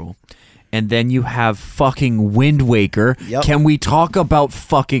Mask Hyrule. Yep. And then you have fucking Wind Waker. Yep. Can we talk about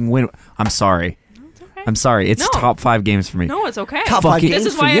fucking Wind? I'm sorry. No, it's okay. I'm sorry. It's top 5 games for me. No, it's okay. Top 5 games this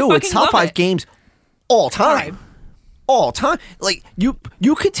is for why you. I It's top 5 games all time. All time. Like you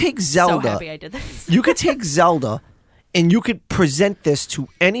could take Zelda. So happy I did this. You could take Zelda and you could present this to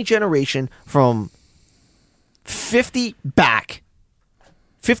any generation from 50 back.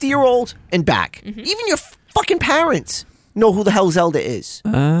 50-year-old and back. Mm-hmm. Even your fucking parents know who the hell Zelda is.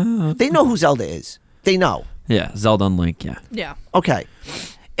 They know who Zelda is. They know. Yeah, Zelda and Link, yeah. Yeah. Okay.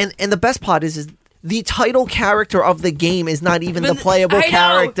 And the best part is the title character of the game is not even the playable I know.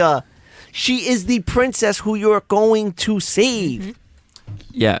 character. She is the princess who you're going to save. Mm-hmm.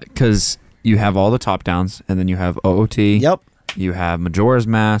 Yeah, because you have all the top downs, and then you have OOT. Yep. You have Majora's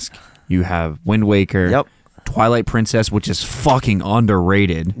Mask. You have Wind Waker. Yep. Twilight Princess, which is fucking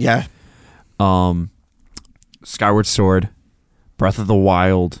underrated. Yeah. Skyward Sword. Breath of the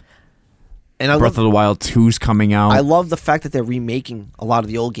Wild. And Breath of the Wild 2's coming out. I love the fact that they're remaking a lot of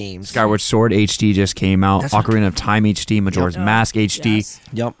the old games. Skyward Sword HD just came out. That's Ocarina of Time HD. Majora's Mask HD. Yes.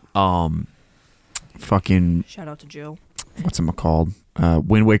 Yep. Fucking Shout out to Jill. what's it called?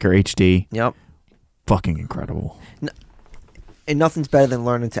 Wind Waker HD. Yep. Fucking incredible. And nothing's better than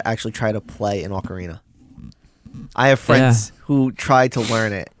learning to actually try to play an ocarina. I have friends who tried to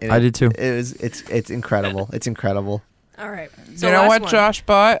learn it. And I did too. It's incredible. It's incredible. All right. So you know last what one. Josh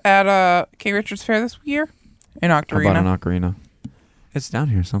bought at King Richard's Fair this year? An I bought Octarina. an Ocarina. It's down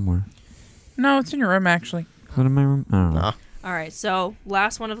here somewhere. No, it's in your room actually. Is it in my room? I don't know. All right. So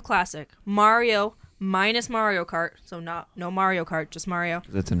last one of the classic. Mario minus Mario Kart. So no Mario Kart, just Mario.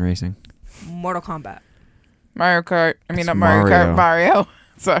 It's in racing. Mortal Kombat. Mario Kart. I mean, It's not Mario Kart. Mario. Mario.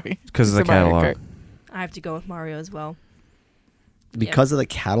 Sorry. Because of the It's a Mario catalog. Kart. I have to go with Mario as well. Because of the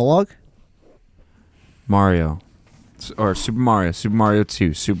catalog? Mario. Or Super Mario. Super Mario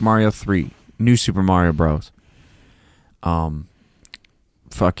 2. Super Mario 3. New Super Mario Bros.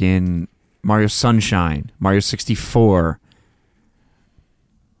 Fucking Mario Sunshine. Mario 64.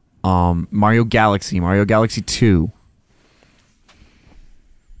 Mario Galaxy. Mario Galaxy 2.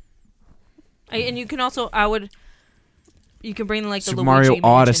 And you can also, you can bring like the Super Luigi Mario Mansion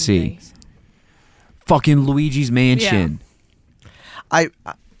Odyssey. things. Fucking Luigi's Mansion.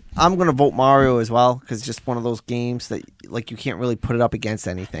 I'm gonna vote Mario as well because it's just one of those games that like you can't really put it up against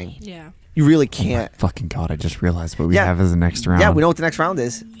anything. Yeah. You really can't. Fucking God, I just realized what we Yeah. have as the next round. Yeah, we know what the next round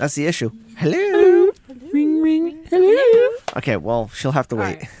is. That's the issue. Hello. Ring, ring. Hello. Okay, well she'll have to All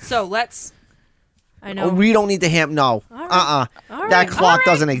wait. right. So let's. I know. Oh, we don't need to No. All right. All That right. clock All right.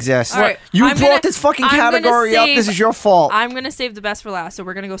 doesn't exist. All right. You I'm brought gonna- this fucking I'm gonna category up. save- This is your fault. I'm gonna save the best for last. So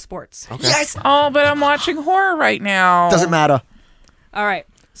we're gonna go sports. Yes. Oh, but I'm watching horror right now. Doesn't matter. All right.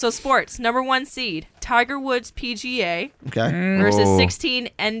 So sports. Number 1 seed Tiger Woods PGA Okay. versus Oh. 16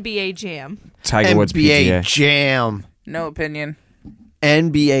 NBA Jam. Tiger Woods NBA PGA. Jam. No opinion.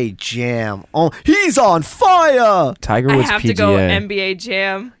 NBA Jam. Oh, he's on fire. Tiger I Woods have PGA. to go NBA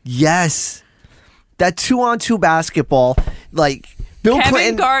Jam. Yes. That 2-on-2 basketball, like Bill Kevin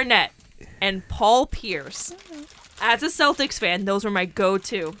Clinton. Garnett and Paul Pierce. As a Celtics fan, those were my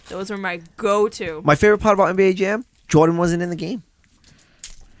go-to. My favorite part about NBA Jam, Jordan wasn't in the game.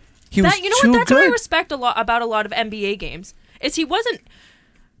 He was You know too what? That's what I good. respect a lot about a lot of NBA games. Is he wasn't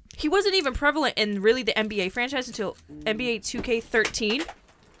even prevalent in really the NBA franchise until NBA 2K13.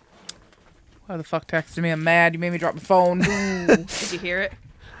 Why the fuck texted me? I'm mad. You made me drop my phone. Did you hear it?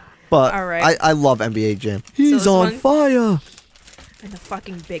 But All right. I love NBA Jam. He's this on one- fire. And the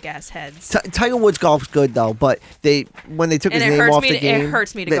fucking big ass heads. Tiger Woods golf's good though, but when they took And his it name hurts off me the to- game, it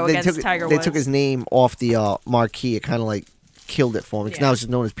hurts me to go against Tiger They Woods. took his name off the marquee. It kind of like killed it for me. 'Cause Yeah. now it's just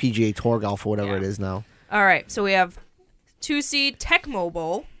known as PGA Tour Golf or whatever Yeah. it is now. All right, so we have 2 seed Tecmo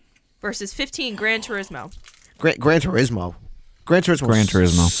Bowl versus 15 Gran Turismo. Gran Turismo. Gran Turismo. Gran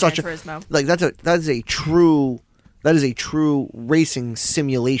Turismo. Such Gran a Turismo. like that is a true racing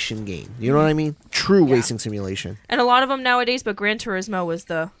simulation game. You know what I mean? True Yeah. racing simulation. And a lot of them nowadays, but Gran Turismo was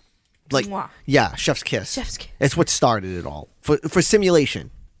the Like mwah. yeah, chef's kiss. Chef's kiss. It's what started it all for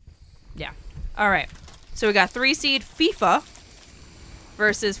simulation. Yeah. All right. So we got 3 seed FIFA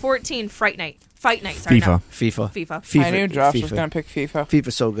versus 14 Fight Night. Sorry, FIFA. no. FIFA. I knew Josh was FIFA. gonna pick FIFA.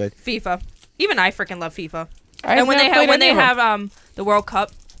 FIFA's so good. FIFA. Even I freaking love FIFA. I And when they never played have any of them. the World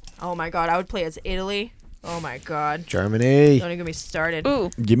Cup, oh my god, I would play as Italy. Oh my god. Germany. Don't even get me started. Ooh.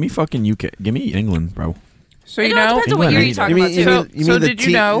 Give me fucking UK. Give me England, bro. So It you all know. depends on what England, year you you're talking You about mean, too. you mean, you So mean the did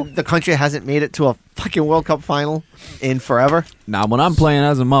you know- the country hasn't made it to a fucking World Cup final in forever? Nah, when I'm playing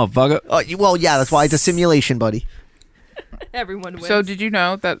as a motherfucker. Well, yeah, that's why it's a simulation, buddy. Everyone wins. So did you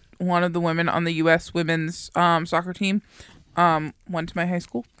know that one of the women on the U.S. women's soccer team went to my high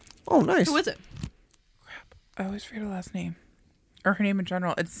school? Oh, nice. Who is it? I always forget her last name, or her name in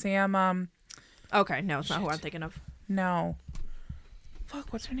general. It's Sam. Okay, no, it's not who I'm thinking of. No.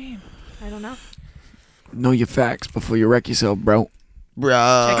 Fuck, what's her name? I don't know. Know your facts before you wreck yourself, bro.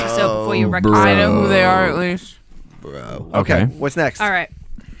 Bro. Check yourself before you wreck bro. yourself. I know who they are at least. Bro. Okay. What's next? All right.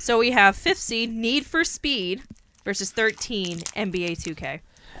 So we have 5th seed Need for Speed versus 13 NBA 2K.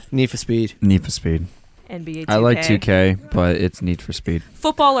 Need for Speed. Need for Speed. NBA 2K. I like 2K, but it's Need for Speed.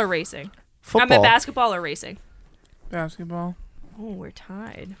 Football or racing? I meant basketball or racing. Basketball. Oh, we're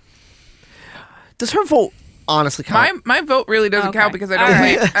tied. Does her vote honestly count? My vote really doesn't Okay. count because I don't All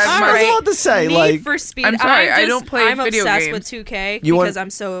play right. as All I much. was about to say, Need like, for Speed. I'm sorry, I just- don't play I'm video obsessed games. with 2K You want because I'm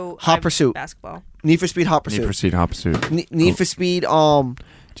so Hot I'm Pursuit. basketball. Need for Speed, Hot Need for Pursuit. Speed, Hot Pursuit. Need for Speed.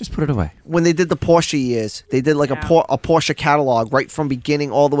 Just put it away. When they did the Porsche years, they did like Yeah. a Porsche catalog right from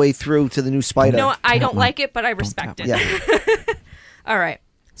beginning all the way through to the new Spider. No, I don't Tap like it, but I respect tap it. Yeah. All right.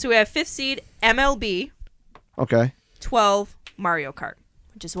 So we have 5th seed MLB, Okay. 12 Mario Kart,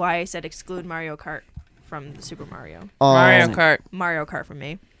 which is why I said exclude Mario Kart from the Super Mario. Mario Kart. Mario Kart for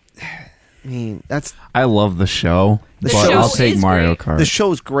me. I mean, that's I love the show, The but show I'll take is Mario great. Kart. the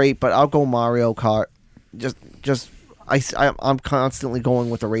show's great, but I'll go Mario Kart. I'm constantly going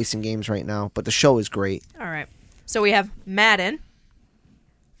with the racing games right now, but the show is great. All right. So we have Madden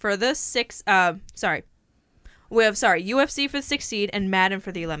for the 6th. We have UFC for the 6th seed and Madden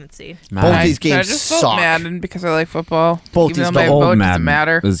for the 11th seed. Both these Can I games just vote suck. Madden because I like football. Both Even these though my games- vote old doesn't Madden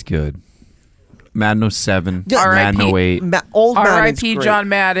matter. is good. Madden 07, Yeah, Madden RIP. 08. Old Madden's R.I.P. great. John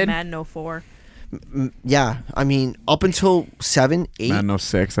Madden. Madden 04. Yeah, I mean, up until 7, 8. Madden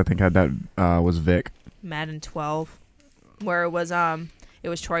 06, I think had that was Vic. Madden 12, where it was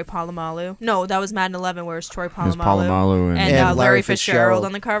Troy Polamalu. No, that was Madden 11, where it was Troy It was Polamalu Polamalu and, and And Larry Larry Fitzgerald Fitzgerald.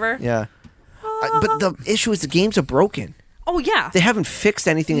 on the cover. Yeah. But the issue is the games are broken. Oh yeah. They haven't fixed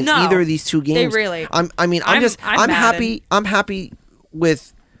anything in No, either of these two games. really- I'm I'm happy. I'm happy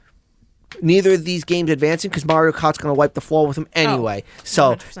with neither of these games advancing because Mario Kart's going to wipe the floor with them anyway.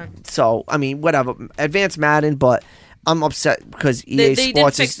 So 100%. I mean, whatever. Advance Madden, but I'm upset because EA They didn't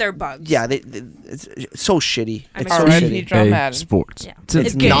Sports fix is their bugs. yeah. It's so shitty. I'm It's so excited. shitty. John EA Madden. Sports. Yeah. It's in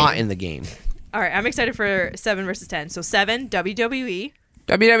It's the game. not in the game. All right, I'm excited for 7 versus 10. So 7 WWE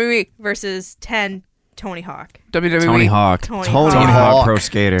WWE. versus 10 Tony Hawk. WWE. Tony Hawk. Tony Tony Tony Hawk. Hawk Pro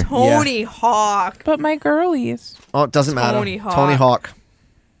Skater. Tony Hawk. But my girlies. Oh, it doesn't matter. Tony Hawk. Tony Hawk.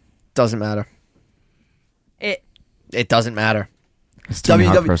 Doesn't matter. It It doesn't matter. It's Tony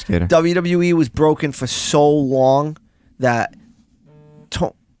Hawk Pro Skater. WWE was broken for so long that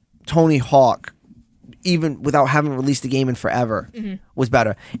Tony Hawk, even without having released the game in forever, was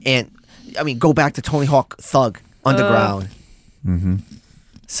better. And I mean, go back to Tony Hawk Thug Underground. Mm-hmm.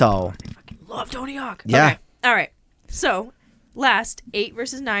 So love Tony Hawk. Yeah. Okay. All right. So last 8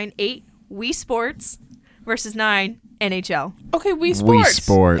 versus 9. 8 Wii Sports versus 9 NHL. Okay, Wii Wii Sports.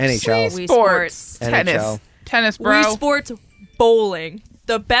 Sports. NHL. Wii Sports. Sports. Tennis. NHL. Tennis, bro. Wii Sports bowling.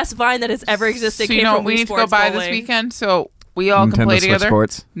 The best Vine that has ever existed So you came know from what we Wii need to go Sports buy bowling. this weekend so we all can Nintendo play Switch together?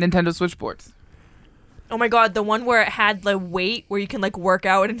 Sports. Nintendo Switch Sports. Oh my god, the one where it had the weight where you can like work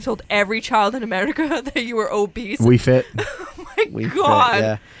out and told every child in America that you were obese. Wii Fit. Oh my We fit, god.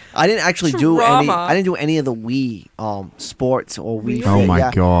 yeah. I didn't actually do any. Trauma. I didn't do any of the Wii sports or Wii. Really? Fit, Oh my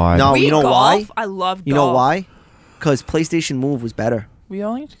yeah. god. No, Wii you know golf? why? I love golf. You know why? Because PlayStation Move was better. We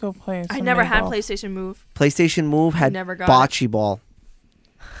all need to go play. I some never mini had golf. PlayStation Move. PlayStation Move had Never got bocce ball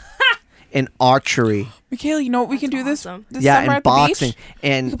and archery. Michaela, you know what we can That's do this awesome. summer and at the boxing beach? We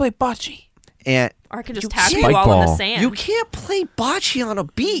and can play bocce. and Or I can just You tap can't- you all in the Spike sand. you can't play bocce on a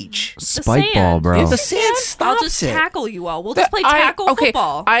beach. Spike sand. ball, bro. The sand I'll stops just it. tackle you all. We'll just play tackle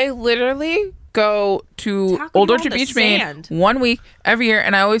football. I literally go to Tackle Old you on Orchard the Beach, Maine, sand. 1 week every year,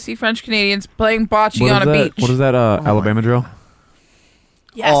 and I always see French Canadians playing bocce What on is a that? beach. What is that? Alabama drill?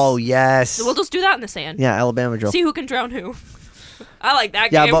 Yes. Oh yes. So we'll just do that in the sand. Yeah, Alabama drill. See who can drown who. I like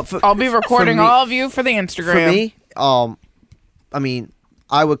that Yeah, game. but for, I'll be recording me- all of you for the Instagram. for me, I mean,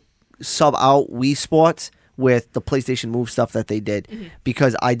 I would sub out Wii Sports with the PlayStation Move stuff that they did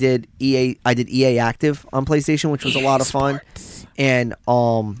because I did EA Active on PlayStation, which was a lot of fun. And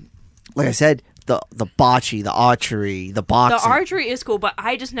like I said, the bocce, the archery, the the boxing. archery is cool, but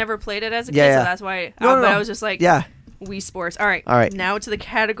I just never played it as a kid, Yeah, yeah. so that's why. No, but no. I was just like, Yeah. Wii Sports. All right. All right. Now to the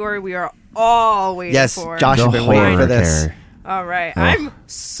category we are all waiting Yes, for. Josh has The been waiting for horror this. terror. All right. Oh. I'm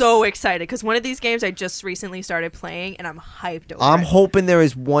so excited because one of these games I just recently started playing and I'm hyped over I'm it. hoping there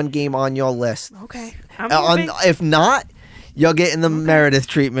is one game on your list. Okay. I'm On- hoping. if not, you're getting the Meredith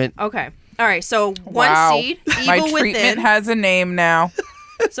treatment. Okay. All right. So one Wow. seed, My Evil treatment Within. has a name now.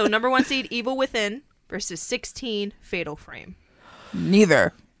 So number 1 seed, Evil Within versus 16, Fatal Frame.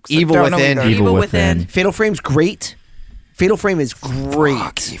 Neither. 'Cause I Evil don't know Within. either. Evil Within. Fatal Frame's great. Fatal Frame is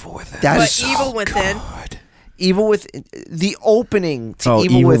great. Evil Within. That But is so Evil Within. good. Evil Within. The opening to Oh,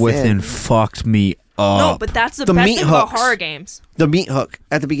 Evil Within. fucked me up. No, but that's the The best meat thing about hooks. horror games. The meat hook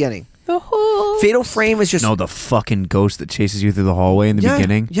at the beginning. The whole. Fatal Frame is just No, the fucking ghost that chases you through the hallway in the yeah,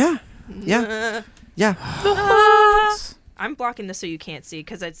 beginning. Yeah, yeah, yeah. I'm blocking this so you can't see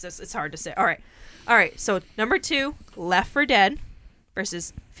because it's hard to say. All right. So number 2, Left 4 Dead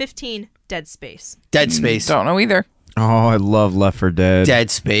versus 15, Dead Space. Dead Space. Don't know either. Oh, I love Left 4 Dead. Dead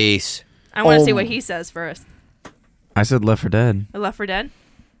Space. I want to Oh. see what he says first. I said Left 4 Dead. Left 4 Dead.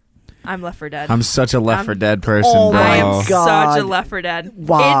 I'm Left 4 Dead. I'm such a Left I'm- 4 Dead person, Oh bro. I am my God. such a Left 4 Dead.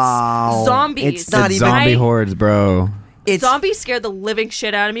 Wow. It's zombies. It's not It's even- zombie I- hordes, bro. It's Zombies scared the living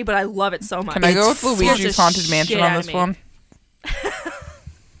shit out of me, but I love it so much. Can I go It's with Luigi's full- Haunted Mansion shit on out of this me. one?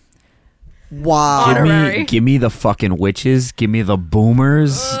 wow. Honorary. Give me the fucking witches. Give me the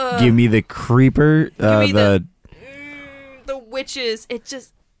boomers. Give me the creeper. me The the witches. It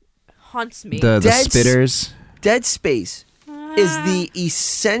just haunts me. the Dead s- spitters. Dead Space is the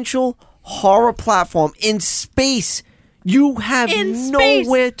essential horror platform in space. You have In space.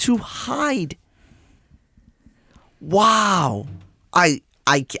 nowhere to hide. Wow. I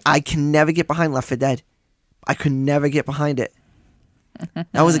can never get behind Left 4 Dead. I could never get behind it.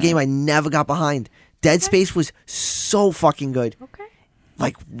 That was a game I never got behind. Dead Space was so fucking good. Okay.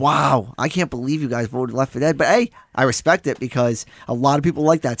 Like, wow. I can't believe you guys voted Left 4 Dead. But hey, I respect it because a lot of people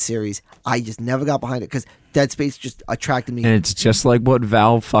like that series. I just never got behind it because Dead Space just attracted me. And it's just like what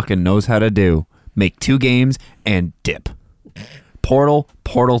Valve fucking knows how to do. Make 2 games and dip. Portal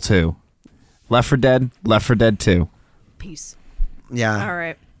 2. Left 4 Dead, Left 4 Dead 2. Peace. Yeah. All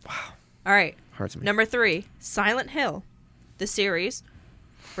right. Wow. All right. Hurts me. Number 3, Silent Hill, the series,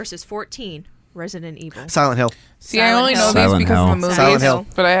 versus 14, Resident Evil. Silent Hill. See, I Silent only Hill. know these Silent because Hill. of the movies, Silent Hill.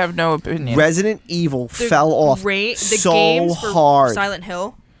 but I have no opinion. Resident Evil The fell off the so games for hard. Silent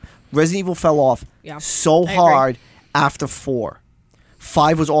Hill. Resident Evil fell off Yeah, so I agree. hard after 4.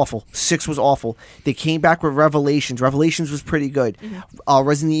 5 was awful. 6 was awful. They came back with Revelations. Revelations was pretty good. Mm-hmm.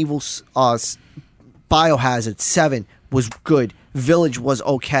 Resident Evil Biohazard 7 was good. Village was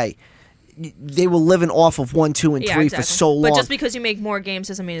okay. They were living off of 1, 2, and 3 for so long. But just because you make more games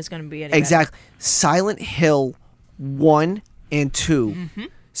doesn't mean it's going to be any Exactly. Silent Hill 1 and 2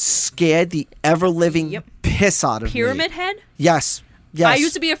 scared the ever-living Yep. piss out of better. Pyramid me. Head? Yes. Yes. I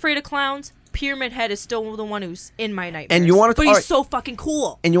used to be afraid of clowns. Pyramid Head is still the one who's in my nightmares. And you wanna- but he's alright. so fucking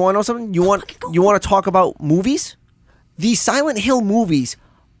cool. And you want to know something? You want to talk about movies? These Silent Hill movies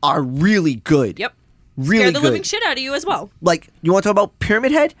are really good. Yep. Really Scare the good. living shit out of you as well. Like, you want to talk about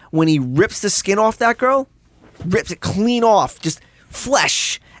Pyramid Head? When he rips the skin off that girl? Rips it clean off. Just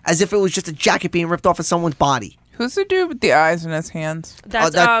flesh. As if it was just a jacket being ripped off of someone's body. Who's the dude with the eyes in his hands?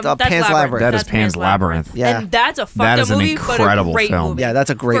 That's that's Pan's Labyrinth. That is That's Pan's Labyrinth. Yeah. And that's a fucked That up is an movie, but incredible a great film. movie. Yeah,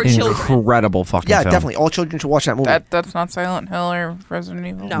 that's a great For movie. children. Incredible fucking Yeah, film. definitely. All children should watch that movie. That's not Silent Hill or Resident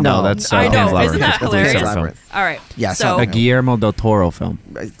Evil. No. No, that's I know. Pan's Isn't Labyrinth. that That's a hilarious? film. Labyrinth. All right. Yeah, So, A Guillermo del Toro film.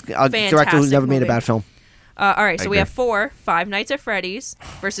 A director who's never made a movie. bad film. all right. So we agree. have 4, Five Nights at Freddy's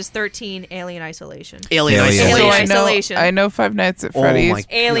versus 13, Alien Isolation. Alien Alien. Isolation. Alien So Isolation. I know Five Nights at Oh Freddy's, my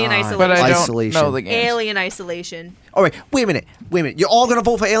Alien God. Isolation. but I don't Isolation. know the game. Alien Isolation. All right, wait a minute. You're all gonna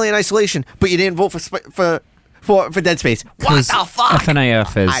vote for Alien Isolation, but you didn't vote for Dead Space. What 'Cause the fuck?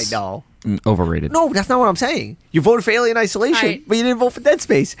 FNAF is I know. overrated. No, that's not what I'm saying. You voted for Alien Isolation, Right. but you didn't vote for Dead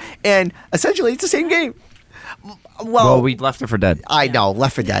Space, and essentially it's the same game. Well, Well, we left it for dead. I know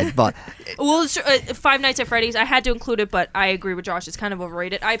Left 4 Dead, but Well, Five Nights at Freddy's. I had to include it, but I agree with Josh. It's kind of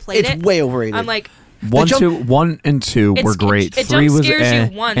overrated. I played it's it. way overrated. I'm like, One and two were It's- great. it 3 jump was scares eh,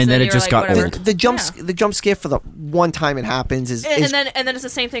 you once, and then then it you're just like, got whatever. old. the jump Yeah. the jump scare for the one time it happens is and then it's the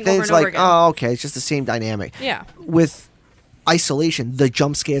same thing then over it's and over like, again. oh, okay, it's just the same dynamic. Yeah. With Isolation, the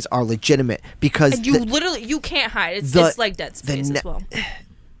jump scares are legitimate because And you the, literally you can't hide. It's the- like Dead Space ne- as well.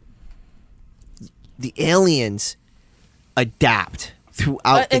 the aliens adapt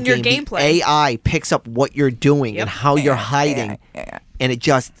throughout the and your game. gameplay. The AI picks up what you're doing Yep. and how you're hiding, Yeah. and it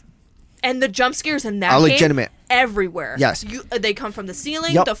just And the jump scares in that Are game, legitimate. everywhere. Yes. They come from the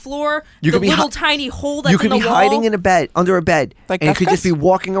ceiling, Yep. the floor, You the could be little hi- tiny hole that's you could in be the wall. hiding in a bed under a bed, Like and you could just Gus be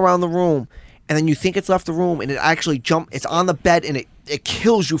walking around the room, and then you think it's left the room, and it actually it's on the bed, and it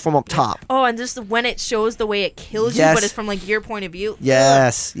kills you from up top. Oh, and just when it shows the way it kills you, Yes. but it's from like your point of view.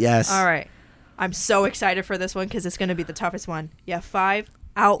 Yes, yes. All right. I'm so excited for this one because it's going to be the toughest one. You have 5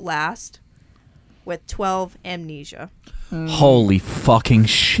 Outlast with 12 Amnesia. Holy fucking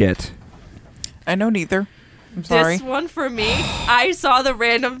shit. I know neither. I'm sorry. This one for me, I saw the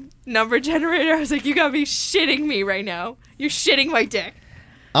random number generator. I was like, you gotta be shitting me right now. You're shitting my dick.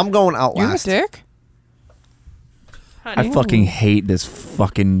 I'm going You have a Outlast. dick? Honey. I fucking hate this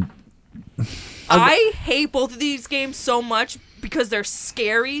fucking. I hate both of these games so much because they're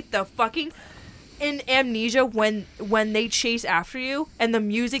scary. The fucking in Amnesia when they chase after you and the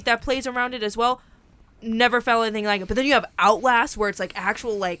music that plays around it as well, never felt anything like it. But then you have Outlast where it's like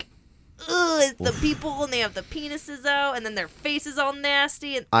actual like, it's the people and they have the penises out and then their faces all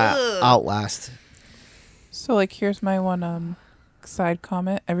nasty and Outlast. So, like, here's my one side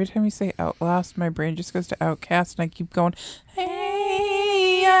comment. Every time you say Outlast, my brain just goes to Outcast, and I keep going,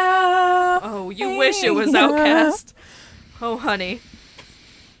 hey, Oh, you wish it was Outcast. Oh, honey.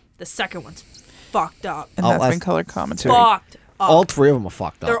 The second one's fucked up. And that's Outlast been color commentary. Fucked up. All 3 of them are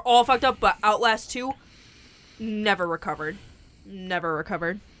fucked up. They're all fucked up, but Outlast 2 never recovered. Never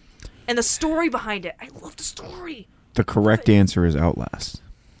recovered. And the story behind it, I love the story. The correct answer is Outlast.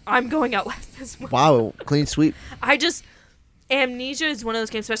 I'm going Outlast as well. Wow, clean sweep. Amnesia is one of those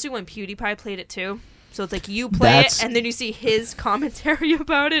games, especially when PewDiePie played it too. So it's like you play it, and then you see his commentary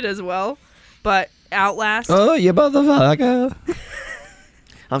about it as well. But Outlast, Oh, you motherfucker.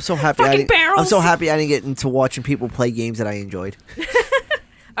 I'm so happy. Fucking barrels. I'm so happy I didn't get into watching people play games that I enjoyed.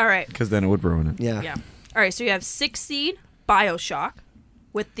 all right. Because then it would ruin it. Yeah. Yeah. All right, so you have 6 seed BioShock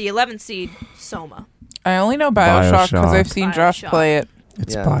with the 11th seed Soma. I only know Bioshock because Bioshock. I've seen Josh Bioshock. play it.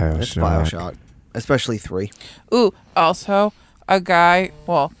 It's Yeah, Bioshock. It's Bioshock. Especially 3. Ooh, also, a guy,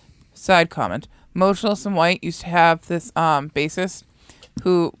 well, side comment. Motionless in White used to have this bassist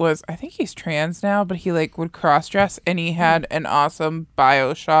who was, I think he's trans now, but he like would cross dress and he had an awesome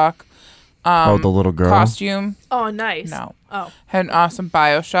Bioshock Oh, the little girl. costume. Oh, nice. No. Oh. Had an awesome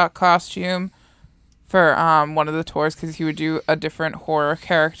Bioshock costume for one of the tours because he would do a different horror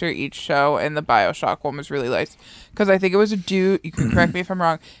character each show, and the Bioshock one was really nice because I think it was a dude. You can correct me if I'm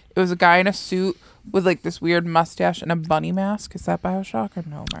wrong. It was a guy in a suit with like this weird mustache and a bunny mask. Is that Bioshock or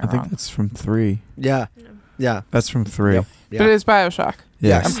no? Am I I think wrong? that's from 3. Yeah. Yeah. That's from 3. Yep. But it is Bioshock.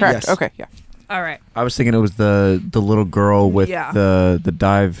 Yes. I'm correct. Yes. Okay, yeah. All right. I was thinking it was the little girl with Yeah. the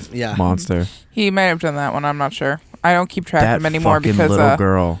dive Yeah. monster. He might have done that one. I'm not sure. I don't keep track That of him anymore fucking because little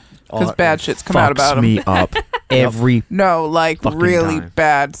girl bad shit's come out about fucks him. me up every. No, like Fucking really time.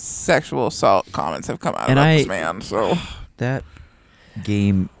 bad sexual assault comments have come out And about this man. So That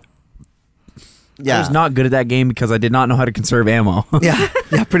game. Yeah. I was not good at that game because I did not know how to conserve ammo. Yeah.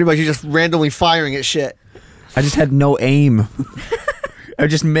 Yeah. Pretty much, you're just randomly firing at shit. I just had no aim. I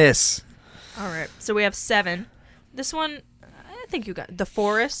would just miss. All right. So we have 7. This one, I think you got The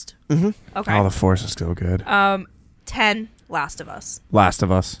Forest. Mm-hmm. Okay. Oh, the Force is still good. 10 Last of Us. Last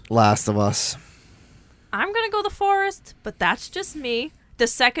of Us. Last of Us. I'm going to go The Forest, but that's just me. The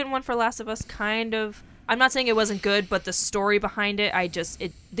second one for Last of Us kind of, I'm not saying it wasn't good, but the story behind it,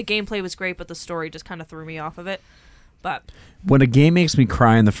 the gameplay was great, but the story just kind of threw me off of it. But When a game makes me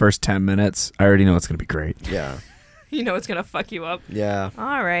cry in the first 10 minutes, I already know it's going to be great. Yeah. you know it's going to fuck you up. Yeah.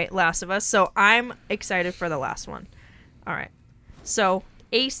 All right, Last of Us. So I'm excited for the last one. All right. So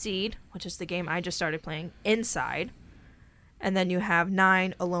A Seed, which is the game I just started playing, Inside. And then you have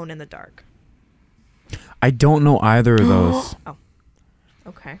 9 Alone in the Dark. I don't know either of those. Oh.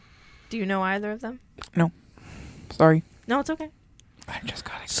 Okay. Do you know either of them? no, sorry. No, it's okay. I just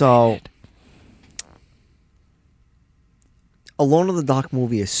got excited. So, Alone in the Dark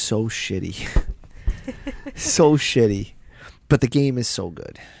movie is so shitty. So shitty. But the game is so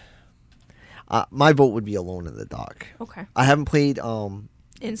good. My vote would be Alone in the Dark. Okay. I haven't played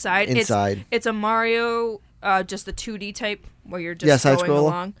Inside. Inside. It's a Mario, just the 2D type where you're just side going scroller?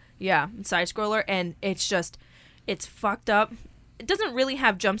 along. Yeah, side scroller, and it's fucked up. It doesn't really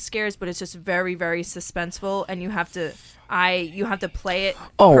have jump scares, but it's just very, very suspenseful, and you have to play it.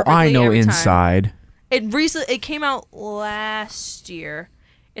 Oh, I perfectly know every time. Inside. It came out last year.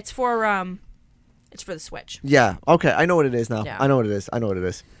 It's for the Switch. Yeah. Okay. I know what it is now. Yeah. I know what it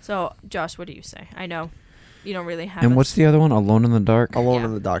is. So, Josh, what do you say? I know you don't really have. And what's the other one? Alone in the Dark? Alone Yeah.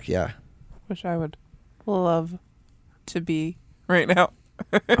 in the Dark. Yeah. Which I would love to be right now.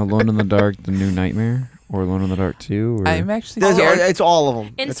 Alone in the Dark, The New Nightmare? Or Alone in the Dark 2? Or? I'm actually There's, scared. it's all of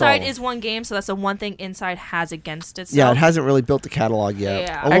them. Inside is one game, so that's the one thing Inside has against itself. Yeah, it hasn't really built the catalog yet.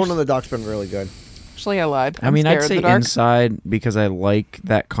 Yeah. Alone in Actually- the Dark's been really good. Actually, I lied. I I'm mean, I'd scared of say the dark. inside because I like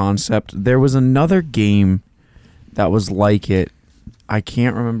that concept. There was another game that was like it. I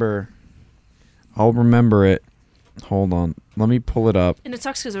can't remember. I'll remember it. Hold on. Let me pull it up. And it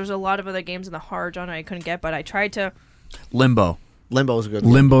sucks because there was a lot of other games in the horror genre I couldn't get, but I tried to. Limbo. Limbo's a good.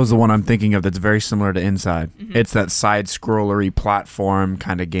 Limbo's the one I'm thinking of that's very similar to Inside. Mhm. It's that side-scrollery platform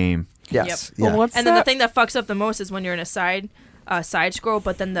kind of game. Yes. Well, Yeah. what's And then that? the thing that fucks up the most is when you're in a side scroll,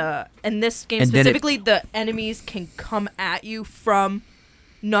 but then in this game And then specifically, the enemies can come at you from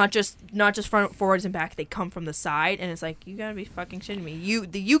not just front, forwards, and back. They come from the side, and it's like, you gotta be fucking shitting me.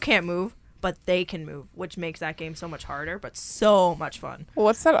 You can't move, but they can move, which makes that game so much harder, but so much fun. Well,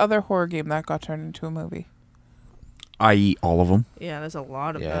 what's that other horror game that got turned into a movie? I.e. all of them. Yeah, there's a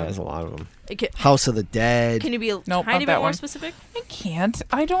lot of Yeah, them. there's a lot of them. Can, House of the Dead. can you be a Nope, tiny not bit that more one. specific? I can't.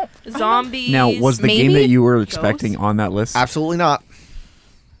 I don't. Zombies. Now, was the game maybe? that you were expecting on that list? Absolutely not.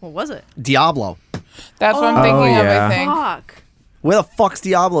 What was it? Diablo. That's what I'm Oh, thinking of. yeah. I think. Fuck. Where the fuck's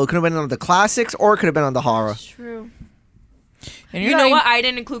Diablo? It could have been on the classics or it could have been on the horror. That's true. And You you're know not what? I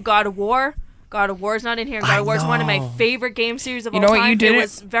didn't include God of War. God of War's not in here. And God I of War's one of my know. favorite game series of You all know what time. you didn't- It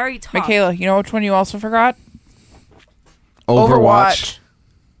was very tough. Michaela, you know which one you also forgot? Overwatch.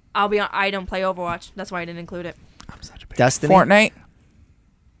 I'll be on. I don't play Overwatch. That's why I didn't include it. I'm such a big Destiny. Fortnite.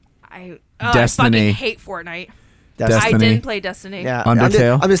 I Destiny. fucking hate Fortnite. Destiny. I didn't play Destiny. Yeah.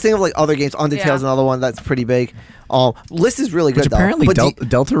 Undertale? I'm just thinking of like other games. Undertale's Yeah. another one that's pretty big. List is really Which good apparently though. But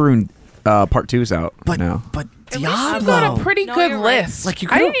Deltarune Part 2 is out now. but At least Diablo. you got a pretty No, good you're right. list. Like, you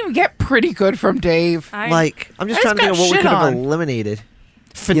I could've- didn't even get pretty good from Dave. I I'm just I trying just to think of got what we shit could have on. eliminated.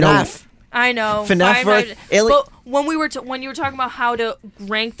 You know, FNAF. I know. FNAF Five versus Nights- Alien- But when when you were talking about how to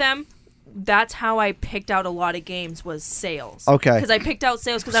rank them, that's how I picked out a lot of games was sales. Okay. Because I picked out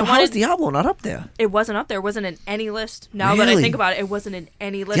sales because So I how is wanted. Diablo not up there? It wasn't up there. It wasn't in any list. Now that I Really? think about it, it wasn't in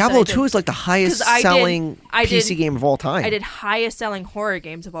any list. that Diablo I did. 2 is like the highest 'Cause I did- selling I PC did- game of all time. I did highest selling horror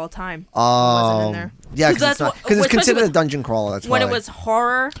games of all time. Oh, wasn't in there. yeah, 'Cause because that's it's not what- because it's especially considered a with- dungeon crawler. That's When why. it was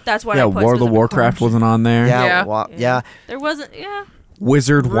horror, that's what Yeah, I put. World of specific Warcraft horror. wasn't on there. Yeah. yeah. There wasn't. Yeah.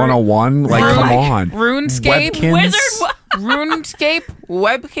 Wizard 101. Like, Rune- come on. RuneScape. Webkins. Wizard. RuneScape.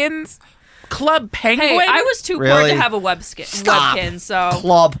 Webkins. Club Penguin. Hey, I was too poor Really? to have a Stop. webkin, so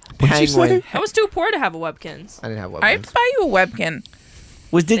Club What'd you say? Penguin. I was too poor to have a webkins. I didn't have I'd webkins. buy you a webkin.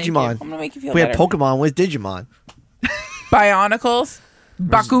 Was Thank you. Digimon? I'm gonna make you feel We had better. Pokemon. Where's Digimon? Bionicles.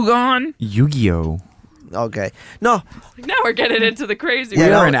 Bakugan. Yu-Gi-Oh. Okay. No. Now we're getting into the crazy. Yeah, We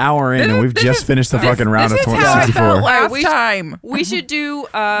no. are an hour in, This and is- we've this just is- finished the fucking round of This is how I 64. felt last we- time. We should do.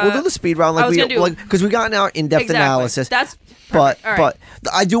 We'll do the speed round I like was we gonna do- like because we got now in-depth exactly. analysis. That's but perfect. All right.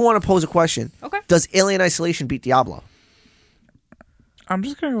 but I do want to pose a question. Okay. Does Alien Isolation beat Diablo? I'm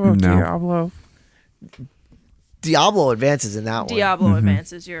just gonna go with No. Diablo. Diablo advances in that one. Diablo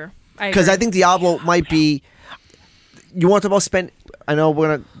advances your. Because I think Diablo might be. You want to talk about spend? I know we're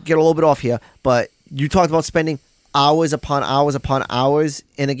gonna get a little bit off here, but you talked about spending hours upon hours upon hours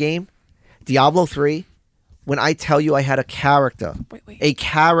in a game. Diablo 3. When I tell you I had a character, Wait. a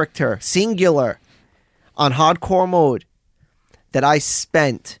character singular, on hardcore mode, that I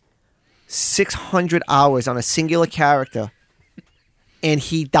spent 600 hours on a singular character, and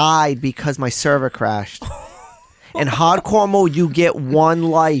he died because my server crashed. In hardcore mode, you get one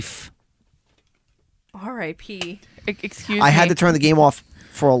life. R.I.P. Excuse me. I had to turn the game off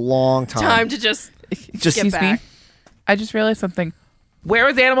for a long time. Time to just Just get Excuse back. me. I just realized something. Where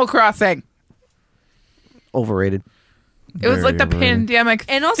was Animal Crossing? Overrated. It was like the Very overrated. pandemic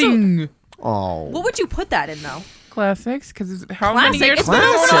And also- thing. Oh. What would you put that in though? Classics, because how Classic. many years It's has been been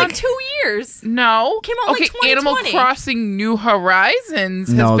out going for on? like 2 years. No. Came out okay, like Animal 2020. Crossing New Horizons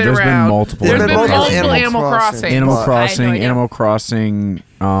has No, been there's been around. multiple There's There's been been multiple multiple Animal Animal Crossing. Crossing. Animal But- Crossing, I had no idea. Animal Crossing, It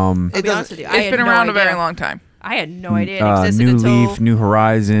I'll be doesn't- honest with you. I It's had been no around a idea. very long time. I had no idea it existed New until Leaf, New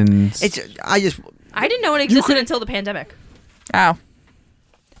Horizons. It's I I didn't know it existed until the pandemic. Oh,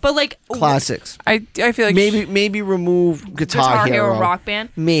 But like classics. I feel like Maybe remove Guitar, Hero. Rock Band.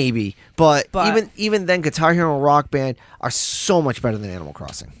 Maybe, but But- even then, Guitar Hero and Rock Band are so much better than Animal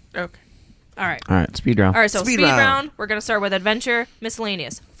Crossing. Okay. All right. All right, speed round. All right. So Speed speed round. round. We're gonna start with adventure,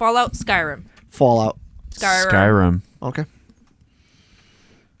 miscellaneous, Fallout, Skyrim. Fallout. Skyrim. Okay.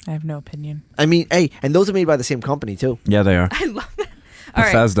 I have no opinion. I mean, hey, and those are made by the same company too. Yeah, they are. I love that. All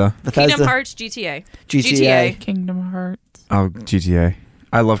right. Bethesda. Kingdom Hearts, GTA. GTA. Kingdom Hearts. Oh, GTA.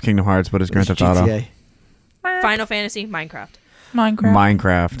 I love Kingdom Hearts, but it's Grand Theft Auto. GTA. Final Fantasy, Minecraft.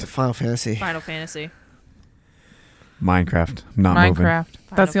 Minecraft. Final Fantasy. Final Fantasy. Minecraft. Not moving. Minecraft.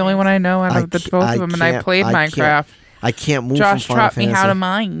 That's the only one I know out I of the ca- both I of them, and I can't- played I can't Minecraft. I can't move Josh from Final taught me how Fantasy. to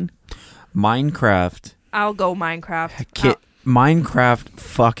mine. Minecraft. I'll go Minecraft. Kit. Minecraft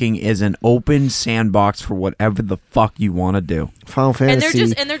fucking is an open sandbox for whatever the fuck you want to do. Final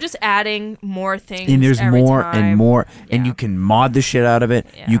Fantasy. And they're just adding more things. And there's every more time. and more, and Yeah. you can mod the shit out of it.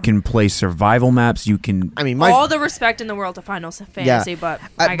 Yeah. You can play survival maps. You can. I mean, All the respect in the world to Final Fantasy, but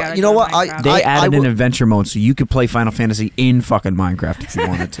I gotta you know go what? Minecraft. They added an will- adventure mode, so you could play Final Fantasy in fucking Minecraft if you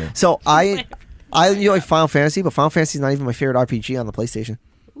wanted to. So I like Final Fantasy, but Final Fantasy is not even my favorite RPG on the PlayStation.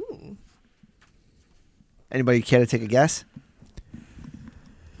 Ooh. Anybody care to take a guess?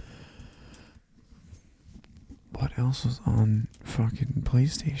 What else was on fucking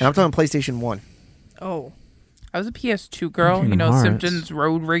PlayStation? And I'm talking PlayStation 1. Oh. I was a PS2 girl, Kingdom you know, Hearts. Simpsons,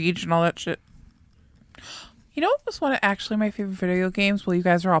 Road Rage, and all that shit. You know what was one of actually my favorite video games while you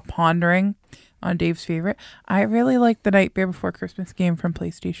guys are all pondering on Dave's favorite? I really liked the Nightmare Before Christmas game from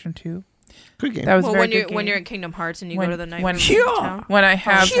PlayStation 2. Good game. That was a Well, very when you're good when game. you're at Kingdom Hearts and you When- go to the night when- room Yeah. town. When I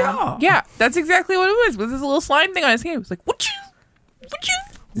have, Yeah. yeah, that's exactly what it was. With this little slime thing on his hand, it was like, what you?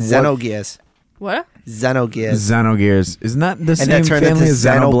 Xenogears. What? Xenogears. Xenogears. Isn't that the And same that turned into family as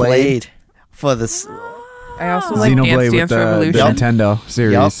Xenoblade? Xenoblade for the I also like Dance Xenoblade with Dance the Revolution. Yup. Nintendo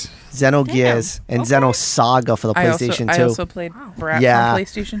series. Xenogears and Okay. Xenosaga for the PlayStation 2. I also played Brat Yeah. from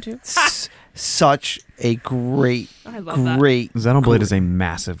PlayStation 2. Such a great, I love that. great, Xenoblade is a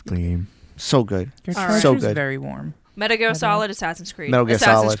massive game. so good. Your All character's right. So good. very warm. Metal Gear Solid, Assassin's Creed. Metal Gear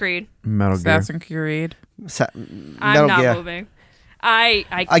Assassin's Solid. Creed. Metal Gear. Assassin's Creed. I'm Metal not Gear. moving. I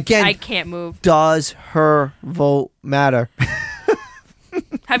Again. I can't move. Does her vote matter?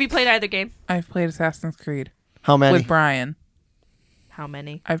 Have you played either game? I've played Assassin's Creed How many? with Brian. How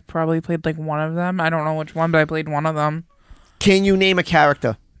many? I've probably played like one of them. I don't know which one, but I played one of them. Can you name a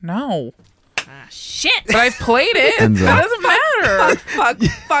character? No. Ah, shit. But I've played it. Enzo. That doesn't matter.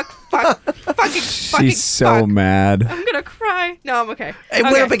 fucking She's so fuck. mad. I'm gonna cry. No, I'm okay. It Okay.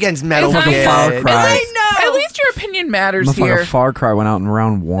 went up against Metal It's not Gear. Far Cry. I know. At least your opinion matters Motherfucker, here. Far Cry went out in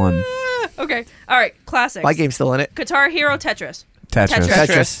round 1. Okay. All right. Classics. My game's still in it. Guitar Hero, Tetris, Tetris. Tetris.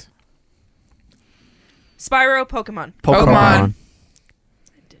 Tetris. Spyro, Pokemon, Pokemon.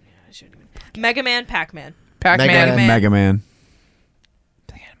 Mega Man, Pac-Man. Pac-Man. Mega Man. Mega Man.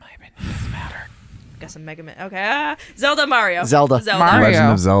 My opinion doesn't matter. Guess I'm Mega Man. Okay. Zelda, Mario. Zelda. Mario.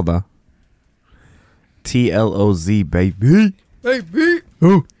 Legend of Zelda. TLOZ, baby. Baby.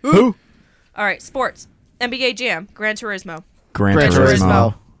 Ooh. Ooh. All right. Sports. NBA Jam, Gran Turismo. Gran Gran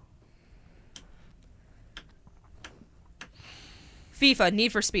Turismo. Turismo. FIFA,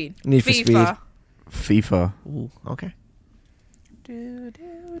 Need for Speed. Need for FIFA. FIFA. Ooh, okay.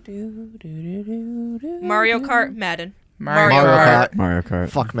 Mario Kart, Madden. Mario Mario Kart. Kart. Mario Kart.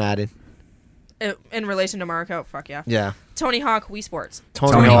 Fuck Madden. In relation to Mario Kart, fuck yeah. Yeah. Tony Hawk, Wii Sports.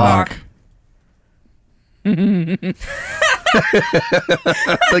 Tony Hawk. The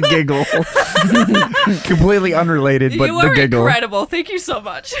giggle. Completely unrelated, but you the are giggle. incredible. Thank you so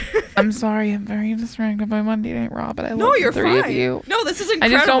much. I'm sorry, I'm very distracted by Monday Night Raw, but I no, love you're the three fine. of you. No, this is I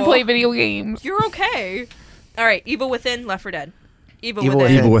incredible. just don't play video games. You're okay. All right, Evil Within, Left 4 Dead. Evil Evil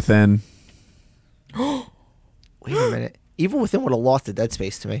Within. Evil Within. Wait a minute. Evil Within would have lost the Dead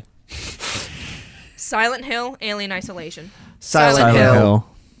Space to me. Silent Hill, Alien Isolation. Silent Silent Hill. Hill.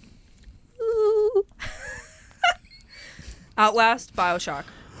 Outlast, BioShock.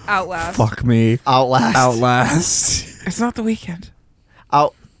 Outlast. Fuck me. Outlast. Outlast. It's not the weekend.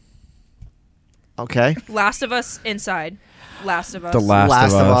 Out. Okay. Last of Us, Inside. Last of Us. The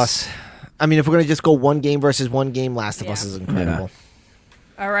Last of Us. I mean, if we're gonna just go one game versus one game, Last of Us Yeah. is incredible.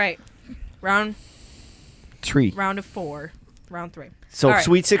 All right. Round Tree. of 4. Round 3. So All right.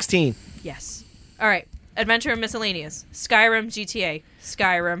 Sweet 16. Yes. All right. Adventure and Miscellaneous. Skyrim, GTA.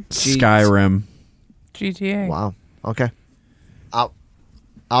 Skyrim. Skyrim. GTA. Wow. Okay.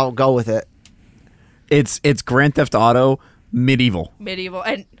 I'll go with it. It's Grand Theft Auto medieval. Medieval.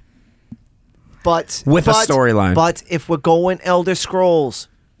 And But With a but- storyline. But if we're going Elder Scrolls,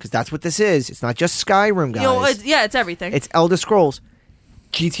 because that's what this is. It's not just Skyrim, guys. you know, it's everything. It's Elder Scrolls.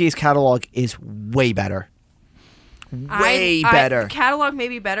 GTA's catalog is way better. Way better. Catalog may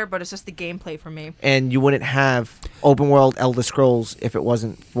be better, but it's just the gameplay for me. And you wouldn't have open world Elder Scrolls if it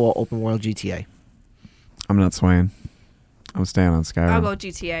wasn't for open world GTA. I'm not swaying. I'm staying on Skyrim. I'll go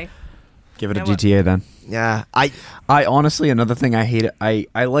GTA. Give it a You know what? GTA then. Yeah, I honestly, another thing I hate. I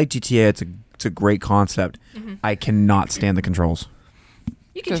like GTA. It's a great concept. Mm-hmm. I cannot stand the controls.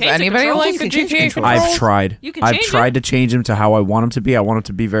 You can Does change anybody the controls. like the You can change GTA controls. controls? I've tried. You can I've change tried it. to change them to how I want them to be. I want them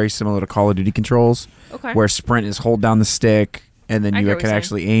to be very similar to Call of Duty controls, Okay. where sprint is hold down the stick and then I you get what can you're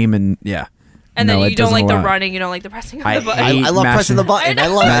actually aim and yeah. and No, then it you don't doesn't like the allow it. running. You don't like the pressing of I the button. hate I love mashing- pressing the button. I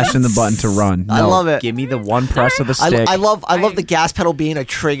love it. Mashing the button to run. I No, love it. Give me the one press of the stick. I love the gas pedal being a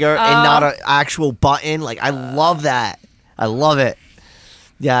trigger and not an actual button. Like I love that. I love it.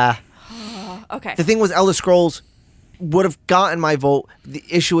 Yeah. Okay. The thing was, Elder Scrolls would have gotten my vote. The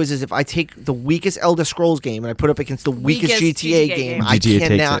issue is if I take the weakest Elder Scrolls game and I put up against the weakest GTA game, I GTA takes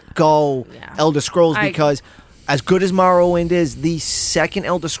cannot it. go Yeah. Elder Scrolls I- because as good as Morrowind is, the second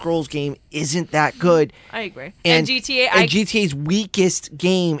Elder Scrolls game isn't that good. I agree. And GTA, and GTA's weakest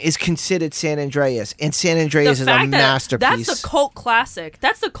game is considered San Andreas, and San Andreas is a masterpiece. That's the cult classic.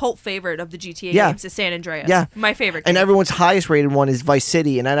 That's the cult favorite of the GTA Yeah. games is San Andreas. Yeah. My favorite. And game. everyone's highest rated one is Vice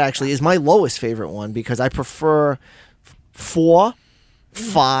City, and that actually is my lowest favorite one because I prefer 4,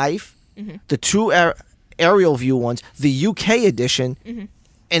 5, the 2 aerial view ones, the UK edition,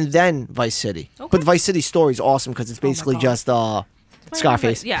 and then Vice City. Okay. But the Vice City story is awesome because it's basically God. just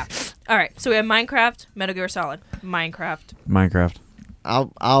Scarface. Yeah. All right. So we have Minecraft, Metal Gear Solid, Minecraft.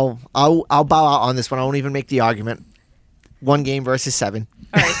 I'll bow out on this one. I won't even make the argument. 1 game versus 7.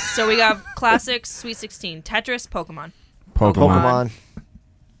 All right. So we got classics, Sweet 16, Tetris, Pokemon, Pokemon.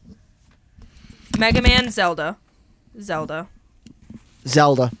 Mega Man, Zelda. Zelda. This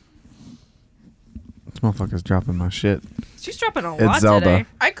motherfucker's dropping my shit. She's dropping a It's lot Zelda. today.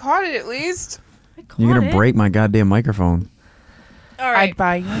 I caught it at least. I caught You're gonna it. break my goddamn microphone. All right. I'd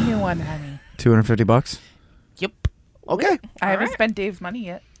buy you a new one, honey. $250. Yep. Okay. I haven't right. spent Dave's money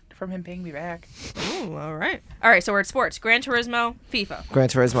yet from him paying me back. Ooh, all right. All right. So we're at sports. Gran Turismo, FIFA. Gran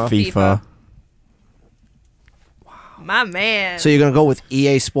Turismo. FIFA. My man. So you're gonna go with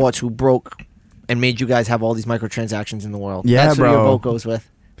EA Sports, who broke and made you guys have all these microtransactions in the world. Yeah, That's who your bro. vote goes with.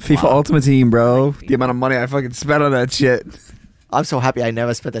 FIFA Ultimate Team, bro. The amount of money I fucking spent on that shit. I'm so happy I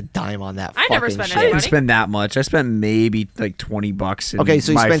never spent a dime on that. I never fucking spent shit. I any didn't money. spend that much. I spent maybe like $20. Okay,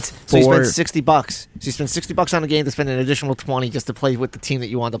 so you my spent $60. So you spent $60 on a game to spend an additional 20 just to play with the team that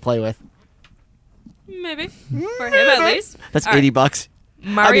you wanted to play with. Maybe for him at least. That's All right. $80.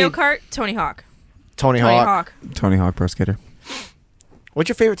 Mario I mean- Kart, Tony Hawk. Tony Tony Hawk. Hawk. Tony Hawk Pro Skater. What's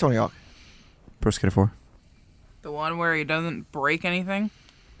your favorite Tony Hawk? Pro Skater 4. The one where he doesn't break anything.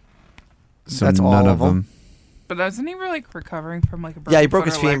 So That's all none of of them. But isn't he like recovering from like a broken Yeah, he broke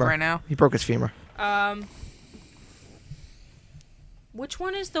foot his or leg femur right now? He broke his femur. Which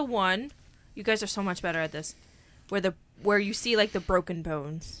one is the one? You guys are so much better at this. Where you see like the broken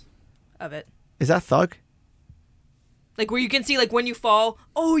bones of it. Is that Thug? Like where you can see like when you fall,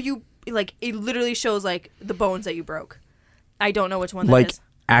 you like it literally shows like the bones that you broke. I don't know which one that Like is.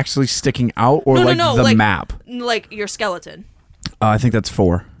 actually sticking out or No, like the like, map? Like your skeleton. I think that's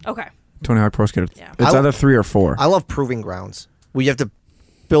 4. Okay. Tony Hawk Pro Skater. Yeah. It's I- either 3 or 4. I love Proving Grounds, where you have to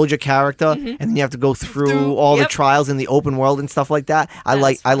build your character and then you have to go through Through- all the yep. trials in the open world and stuff like that. I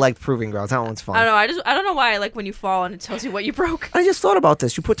That's like Proving Grounds. That one's fun. I don't know. I don't know why I like when you fall and it tells you what you broke. I just thought about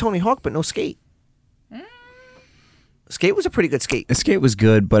this. You put Tony Hawk, but no Skate. Skate was a pretty good skate. Skate was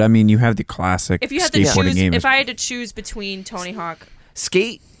good, but I mean, you have the classic If you had to skateboarding choose, games. if I had to choose between Tony Hawk,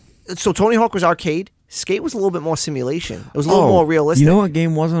 Skate. So Tony Hawk was arcade. Skate was a little bit more simulation. It was a little more realistic. You know what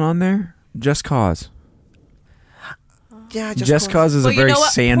game wasn't on there? Just Cause. Yeah, Just Cause is well, a very you know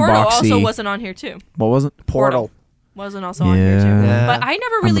what? Portal also sandboxy. wasn't on here too. What was it? Portal. Wasn't also on here too. Yeah. But I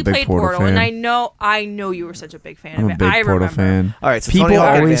never I'm a really big played Portal Portal, and fan. I know you were such a big fan I'm of a it. big I Portal remember. fan. All right, so People Tony Hawk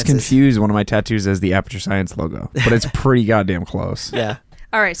always advances. confuse one of my tattoos as the Aperture Science logo, but it's pretty goddamn close. Yeah.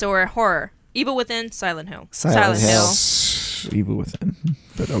 All right, so we're at horror. Evil Within, Silent Hill. Silent Hill. Evil Within,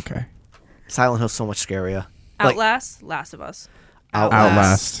 but okay. Silent Hill's so much scarier. Like, Outlast, Last of Us.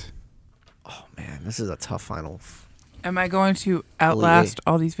 Outlast. Oh man, this is a tough final. Am I going to outlast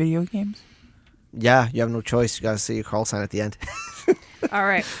all these video games? Yeah, you have no choice. You gotta see your call sign at the end. All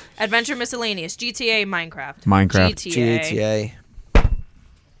right. Adventure Miscellaneous, GTA, Minecraft. Minecraft. GTA.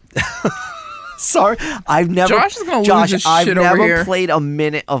 Sorry, I've never. Josh is gonna lose Josh, his I've shit over never here. played a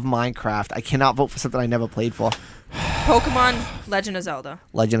minute of Minecraft. I cannot vote for something I never played for. Pokemon, Legend of Zelda.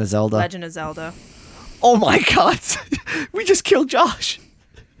 Legend of Zelda. Legend of Zelda. Oh my God, we just killed Josh.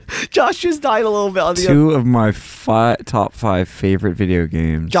 Josh just died a little bit on the. Two of my top 5 favorite video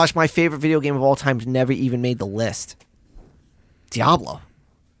games. Josh, my favorite video game of all time never even made the list. Diablo,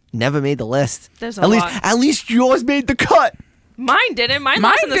 never made the list. There's a at lot. At least yours made the cut. Mine didn't. Mine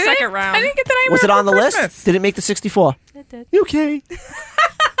lost in the didn't. second round. I didn't get the name Was it for on the Christmas. list? Did it make the 64? It did. Okay.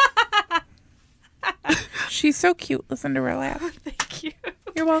 She's so cute. Listen to her laugh. Thank you.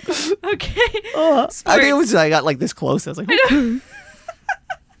 You're welcome. Okay. I think it was. I got like this close. I was like,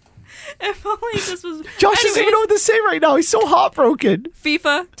 If only this was. Josh doesn't even know what to say right now. He's so heartbroken.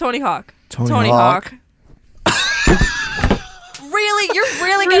 FIFA, Tony Hawk. Tony Hawk. Really? You're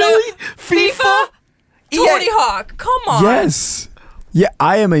really gonna Really? FIFA? Tony EA. Hawk? Come on. Yes. Yeah,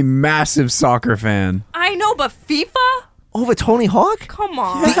 I am a massive soccer fan. I know, but FIFA? over Tony Hawk. Come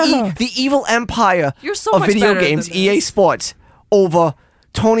on. The evil empire You're so of much video better games, than EA this. Sports, over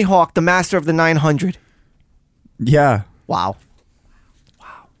Tony Hawk, the master of the 900. Yeah. Wow.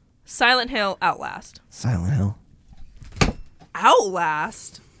 Silent Hill, Outlast. Silent Hill.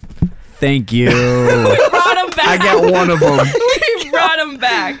 Outlast? Thank you. Brought him back. I get one of them. We brought him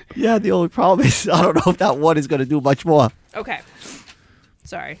back. Yeah, the only problem is I don't know if that one is going to do much more. Okay.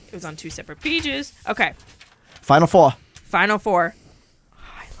 Sorry, it was on 2 separate pages. Okay. Final four. Final 4. Oh,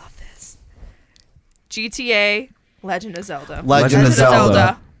 I love this. GTA, Legend of Zelda. Legend of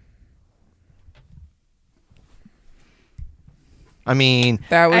Zelda. I mean,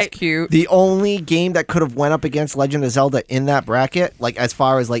 That was cute. the only game that could have went up against Legend of Zelda in that bracket, like as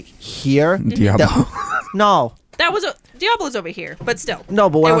far as like here, Diablo. no, That was Diablo's over here, but still.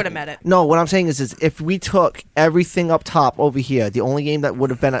 no, but what It I'm- would have met it. No, what I'm saying is if we took everything up top over here, the only game that would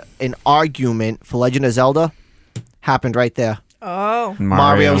have been an argument for Legend of Zelda happened right there. Oh.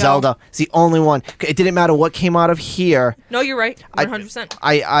 Mario Yeah. Zelda. It's the only one. It didn't matter what came out of here. No, you're right. 100%.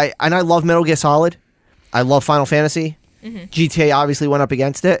 I love Metal Gear Solid. I love Final Fantasy. GTA obviously went up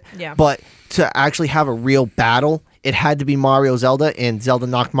against it. Yeah. But to actually have a real battle, it had to be Mario Zelda, and Zelda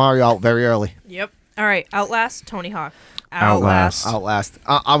knocked Mario out very early. Yep. All right. Outlast, Tony Hawk. Outlast. Outlast.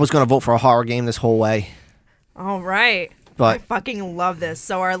 I was going to vote for a horror game this whole way. All right. But- I fucking love this.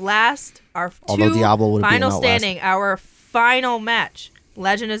 So our Although two Diablo would've been final Outlast. standing, our final match,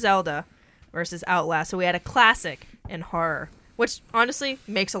 Legend of Zelda versus Outlast. So we had a classic and horror, which honestly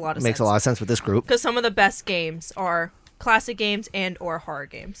makes a lot of sense. Makes a lot of sense with this group. Because some of the best games are classic games and or horror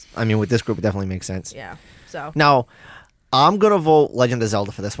games. I mean, with this group, it definitely makes sense. Yeah. So, Now, I'm going to vote Legend of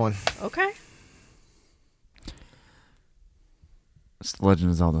Zelda for this one. okay. It's the Legend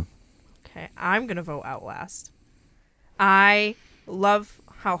of Zelda. Okay. I'm going to vote Outlast. I love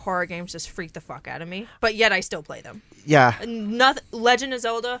how horror games just freak the fuck out of me, but yet I still play them. Yeah. Legend of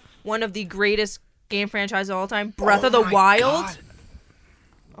Zelda, one of the greatest game franchises of all time. Breath of the Wild. God.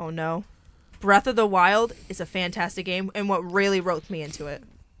 Oh no. Breath of the Wild is a fantastic game, and what really roped me into it.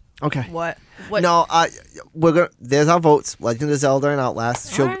 Okay. What? No, we're gonna. There's our votes: Legend of Zelda and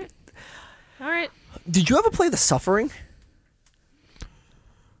Outlast. All right. All right. Did you ever play The Suffering?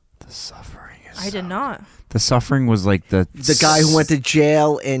 The Suffering is. I did not. The Suffering was like the Guy who went to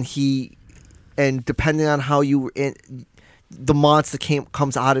jail and depending on how you were in, the monster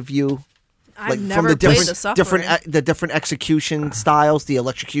comes out of you. I've Like never from the played different the Suffering. the different execution styles, the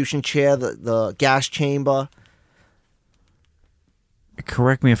electrocution chair, the gas chamber.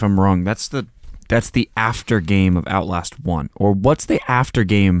 Correct me if I'm wrong. That's the after game of Outlast 1. Or what's the after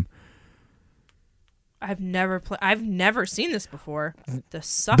game? I've never seen this before. The The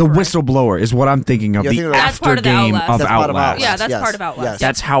Suffering. Whistleblower is what I'm thinking of. You're The thinking of- That's after part of the game Outlast. of That's part of Outlast. Outlast. Yeah, that's Yes, part of Outlast. yes. Yep.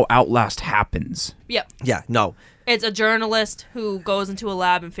 That's how Outlast happens. Yep. Yeah, no. It's a journalist who goes into a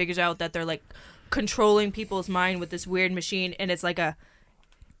lab and figures out that they're like controlling people's mind with this weird machine, and it's like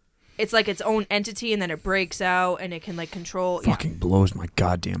its own entity, and then it breaks out and it can like control. Yeah. Fucking blows my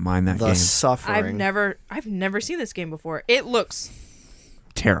goddamn mind, that The game. Suffering. I've never seen this game before. It looks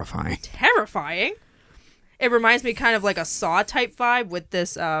Terrifying. terrifying. It reminds me kind of like a Saw type vibe with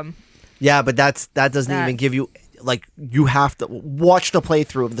this. Yeah, but that doesn't That- even give you like you have to watch the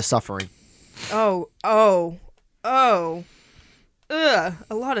playthrough of The Suffering. Oh. Ugh.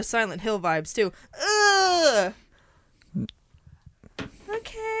 A lot of Silent Hill vibes too. Ugh.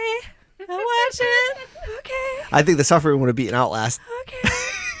 Okay. I'll watch it. Okay. I think The Suffering would have beaten Outlast. Okay.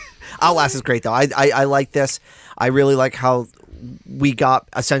 Outlast is great though. I like this. I really like how we got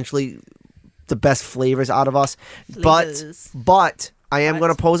essentially the best flavors out of us. Flavors. But I am What?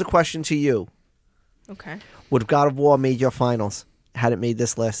 going to pose a question to you. Okay. Would God of War made your finals? Had it made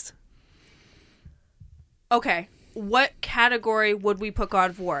this list? Okay. What category would we put God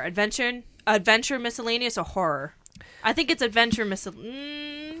of War? Adventure, miscellaneous, or horror? I think it's adventure,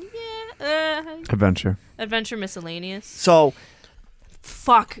 Adventure. adventure, miscellaneous. So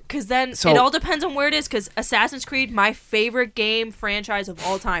Fuck, because then So- it all depends on where it is. Because Assassin's Creed, my favorite game franchise of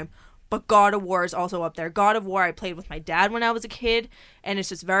all time, but God of War is also up there. God of War, I played with my dad when I was a kid, and it's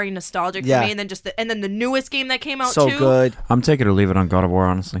just very nostalgic Yeah. for me. And then the newest game that came out so too. good. I'm take it or leave it on God of War,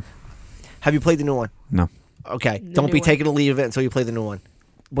 honestly. Have you played the new one? No. Okay. The Don't new be one. taking or leave it until you play the new one.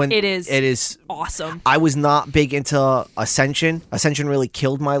 When It is. It is. Awesome. I was not big into Ascension. Ascension really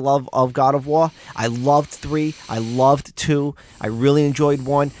killed my love of God of War. I loved 3. I loved 2. I really enjoyed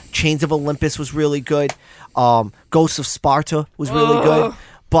 1. Chains of Olympus was really good. Ghosts of Sparta was really good.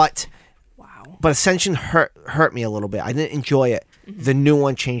 But Wow. Ascension hurt me a little bit. I didn't enjoy it. The new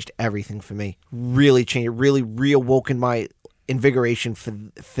one changed everything for me. Really changed. It really reawoken my invigoration for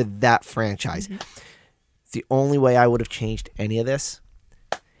that franchise. The only way I would have changed any of this,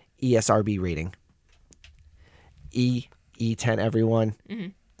 ESRB rating. E10 everyone.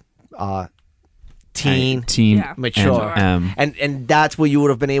 Teen, Yeah. mature. And that's where you would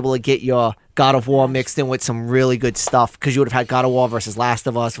have been able to get your God of War mixed in with some really good stuff, because you would have had God of War versus Last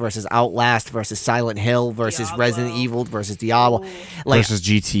of Us versus Outlast versus Silent Hill versus Diablo. Resident Evil versus Diablo. versus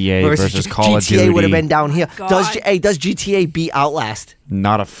GTA versus Call GTA of Duty. would have been down here. God. Does GTA beat Outlast?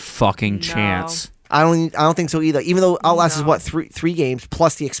 Not a fucking No. chance. I don't think so either. Even though Outlast is what, three games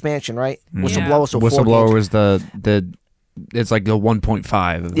plus the expansion, right? Whistleblower, so 4 Whistleblower games. was the it's like the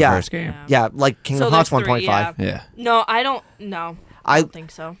 1.5 of the Yeah. first game. Yeah, like Kingdom Hearts there's 1.5. three, Yeah. No, I don't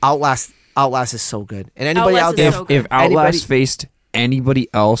think so. Outlast is so good. And anybody Outlast out is there, so good. If Outlast Anybody- faced anybody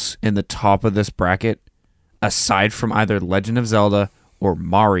else in the top of this bracket, aside from either Legend of Zelda or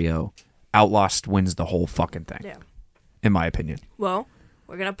Mario, Outlast wins the whole fucking thing. Yeah. In my opinion. Well,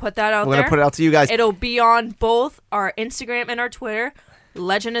 we're gonna put that out we're there. gonna put it out to you guys. It'll be on both our Instagram and our Twitter,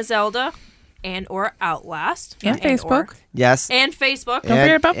 Legend of Zelda and or Outlast. And Facebook. Yes. And Facebook. Don't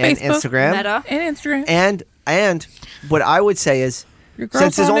forget about and Facebook. Instagram. Meta. And Instagram. And what I would say is, Your girl's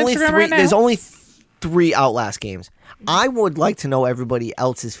since there's on only Instagram three, right now. there's only 3 Outlast games. I would like to know everybody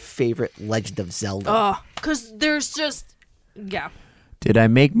else's favorite Legend of Zelda. Oh, because there's just, yeah. Did I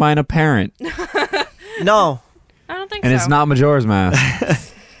make mine apparent? No, I don't think And so. it's not Majora's Mask.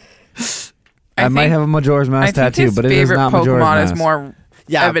 I might think- have a Majora's I Mask think tattoo, his but it is favorite not Majora's Pokemon Mask. is more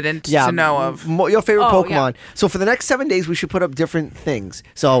evident to know of. Your favorite Oh, Pokemon. yeah. So for the next 7 days, we should put up different things.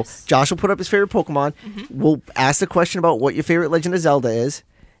 So Josh will put up his favorite Pokemon. We'll ask the question about what your favorite Legend of Zelda is,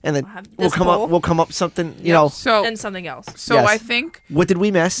 and then We'll have we'll this come poll. up. We'll come up something. You know, So, and something else. Yes. I think what did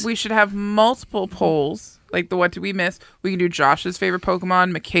we miss? we should have multiple polls. Like the what did we miss? We can do Josh's favorite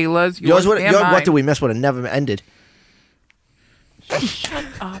Pokemon, Michaela's, yours, and mine. What did we miss? Would have never ended.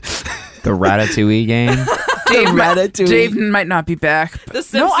 The Ratatouille game. Ratatouille. Dave might not be back. The No,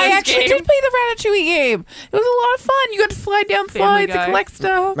 Simpsons I actually game. did play the Ratatouille game. It was a lot of fun. You got to slide down Family slides Guy. and collect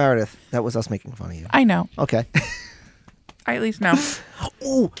stuff. Meredith, that was us making fun of you. I know. Okay. I at least know.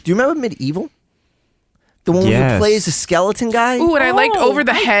 Ooh, do you remember Medieval? The one where you Yes. play as a skeleton guy? Ooh, and I liked Oh, Over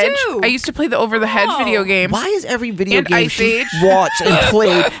the I Hedge. do. I used to play the Over the Hedge Oh. video game. Why is every video And game Ice she Age. watched and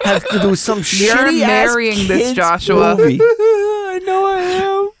played have to do some You're shitty marrying this, Joshua. movie? I know I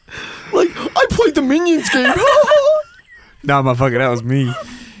am. Like, I played the Minions game. No, motherfucker, that was me.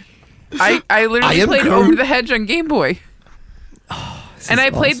 I I literally am played Groot. Over the Hedge on Game Boy. And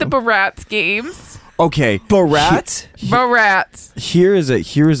I played the awesome. Barats games. Okay. Barats? Barats. Here is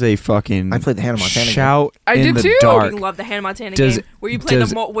a fucking I played the Hannah Montana game. shout I in did the too. I dark. love the Hannah Montana Does- game where you play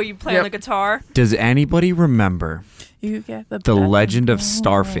does- where you play Yep. on the guitar. Does anybody remember You get the The Legend of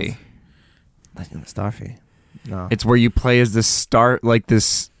Starfy? Legend of Starfy. No. It's where you play as this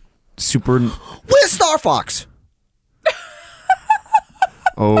this super. Where's Star Fox?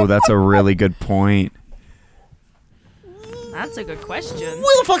 Oh, that's a really good point. That's a good question.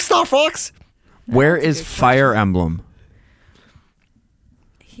 Where the fuck's Star Fox? Where That's a is good Fire Emblem?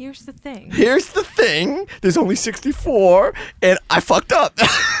 Here's the thing. Here's the thing. There's only 64, and I fucked up.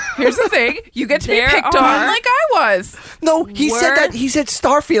 Here's the thing. You get to be There picked are- on like I was. No, he said Where- that. He said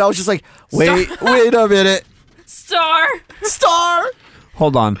Starfy, and I was just like, wait a minute. Star. Star?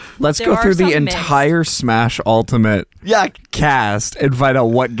 Hold on. Let's There go are through the some missed. entire Smash Ultimate Yeah, cast and find out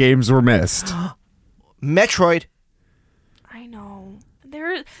what games were missed. Metroid. I know. The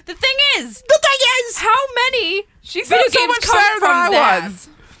thing is, The thing is, how many She video sounds so games much come better from than I that? was.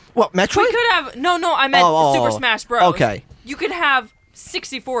 what, Metroid? We could have no. I meant Oh, Super Smash Bros. okay. You could have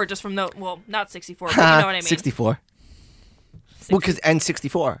 64 just from the not 64, but you know what I mean. 64. Well, because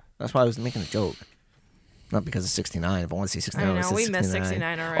N64. That's why I was making a joke. Not because of 69. If I want to see 69, I would know, say we missed 69.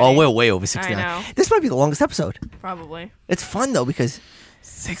 69 already. Oh, we're way over 69. know. This might be the longest episode. Probably. It's fun, though, because...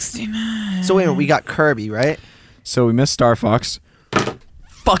 69. So, wait a minute. We got Kirby, right? So we missed Star Fox.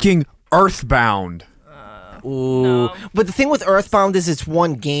 Fucking Earthbound. Ooh. No. But the thing with Earthbound is it's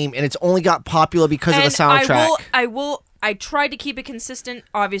one game, and it's only got popular because of the soundtrack. I tried to keep it consistent.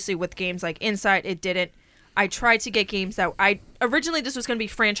 Obviously, with games like Inside, it didn't. I tried to get games that originally this was going to be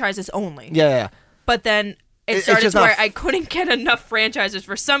franchises only. Yeah. But then it It's started just to where not- I couldn't get enough franchises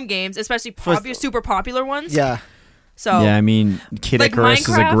for some games, especially super popular ones. Yeah. So Yeah, I mean, Kid Like Icarus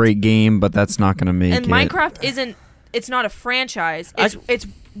is a Minecraft? great game, but that's not going to make and it. Minecraft isn't. It's not a franchise. It's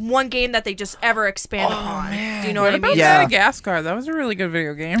one game that they just ever expand upon. Do you know what I What about mean? Yeah. Madagascar? That was a really good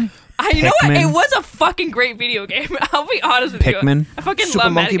video game. I know what, Pikmin? it was a fucking great video game. I'll be honest with you. Pikmin? I fucking Super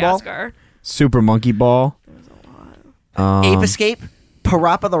love Monkey Ball? Madagascar. Super Monkey Ball. Ape Escape?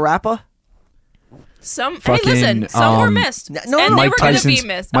 Parappa the Rapper? Some Fucking, hey, listen, some were missed, no, and no, they Mike were going to be Tyson's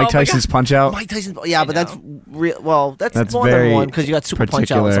missed. Mike Oh my God. Tyson's Punch Out. Mike Tyson. Yeah, but that's know. real. Well, that's more very than one because you got Super Punch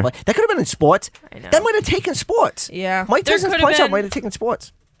Out. And particular. stuff like that could have been in sports. I know. That might have taken sports. Yeah, Mike There Tyson's could have Punch Out been- might have taken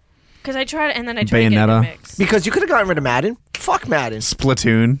sports Because I tried, and then I tried to get Bayonetta. it mixed. because you could have gotten rid of Madden. Fuck Madden.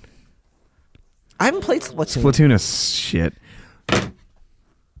 Splatoon. I haven't played Splatoon. Splatoon is shit.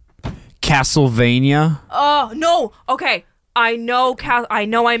 Castlevania. Oh no! Okay, I know. I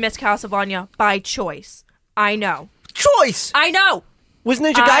know. I missed Castlevania by choice. I know. Choice I know. was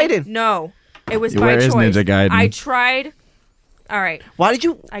Ninja Gaiden. No, it was Where by is choice. Ninja Gaiden? I tried. All right, Why did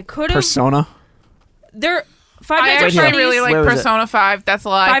you? I could have. Persona. There. Five I Nights at actually here. Freddy's. really like Where is it? Persona 5. That's a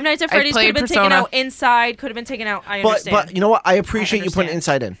lie. Five Nights at I Freddy's could played have been Persona. taken out inside. Could have been taken out. I But understand. you know what? I appreciate you putting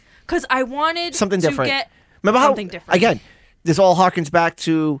understand. Inside in. Because I wanted Something to different. get Remember how? something different. Again, this all harkens back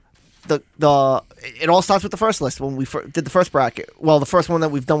to the. It all starts with the first list when we did the first bracket. Well, the first one that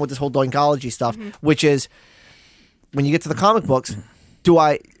we've done with this whole Doinkology stuff, which is when you get to the comic books, do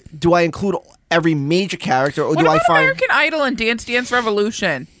I include every major character or What do I about find? American Idol and Dance Dance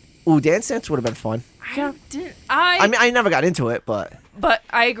Revolution? Ooh, Dance Dance would have been fun. I didn't. I mean, I never got into it, but But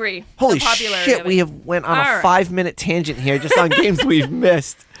I agree. holy The popularity shit, of we it. have went on All a right. 5-minute tangent here just on games we've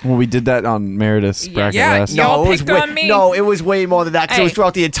missed. Well, we did that on Meredith's Yeah. bracket Yeah, last. Y'all it was picked on me. No, it was way more than that because it was Hey.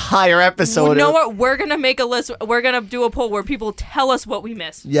 throughout the entire episode. Well, you know It- what? We're gonna make a list. We're gonna do a poll where people tell us what we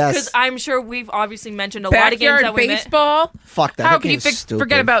missed. Yes. Because I'm sure we've obviously mentioned a lot of games Backyard that we missed. baseball. Fuck that. How that can you game's stupid.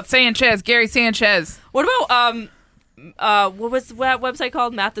 forget about Sanchez, Gary Sanchez? What about what was that website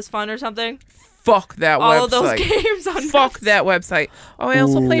called? Math is Fun or something? Fuck that website. All of those games on Fuck that website. Oh, I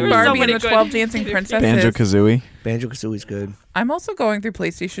also played Ooh. Barbie So and many the good 12 Dancing video Princesses. Banjo Kazooie. Banjo-Kazooie's good. I'm also going through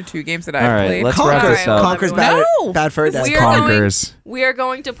PlayStation 2 games that All I've right, played. let's Conquer. wrap this All right, up. well, Conquer's everyone. bad, No! bad for a day. We are going- Conkers. We are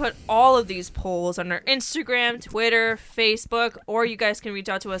going to put all of these polls on our Instagram, Twitter, Facebook, or you guys can reach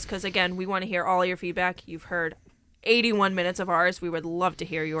out to us because, again, we want to hear all your feedback. You've heard 81 minutes of ours. We would love to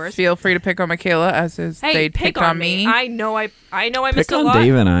hear yours. Feel free to pick on Michaela as is Hey, they pick picked on me. I know I Pick missed a on lot.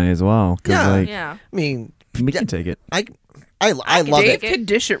 Dave and I as well. 'Cause, Yeah. like, Yeah. I mean, we can take it. I can love Dave it. could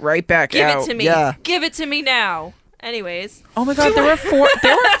dish it right back Give out. it to me. Yeah. Give it to me now. Anyways. Oh my god, there were four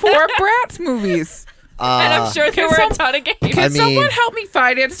Bratz movies. And I'm sure there can were some- a ton of games. Can I mean- someone help me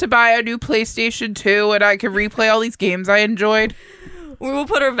finance to buy a new PlayStation 2 and I can replay all these games I enjoyed? We will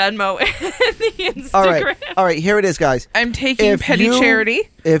put our Venmo in the Instagram. All right. Here it is, guys. I'm taking If petty you- charity.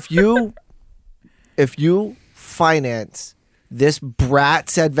 If you finance this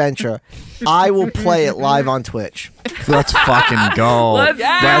Bratz adventure, I will play it live on Twitch. Let's fucking go. Let's do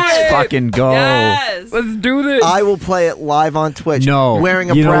Let's it. fucking go. Yes. Let's do this. I will play it live on Twitch. No,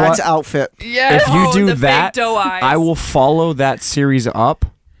 wearing a you know Bratz what? outfit. yes. If you Oh, do the big that, doe eyes. I will follow that series up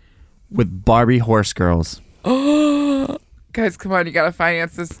with Barbie Horse Girls. Guys, come on, you gotta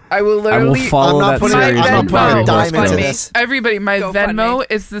finance this. I will I will literally. follow I'm not that putting- series I'm up not with putting Barbie a Horse dime into Girls. this. Everybody, my Go fund Venmo me.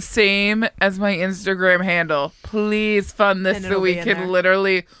 is the same as my Instagram handle. Please fund this And so it'll we be in can there.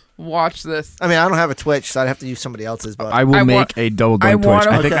 literally watch this. I mean, I don't have a Twitch, so I'd have to use somebody else's. But I will I make want- a double I doink Twitch.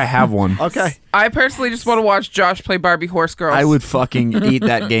 wanna- I think Okay. I have one. okay. I personally just want to watch Josh play Barbie Horse Girls. I would fucking eat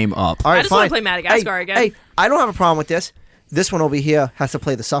that game up. All right, I just wanna fine. play Madagascar Hey, again. Hey, I don't have a problem with this. This one over here has to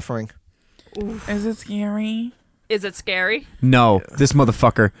play The Suffering. Is it scary? Is it scary? No, this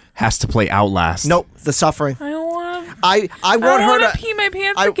motherfucker has to play Outlast. Nope, The Suffering. I don't want. I I want her want to to pee my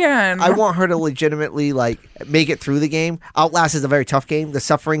pants I- again. I want her to legitimately like make it through the game. Outlast is a very tough game. The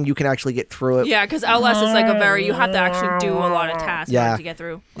Suffering, you can actually get through it. Yeah, because Outlast is like a very, you have to actually do a lot of tasks in Yeah. order to get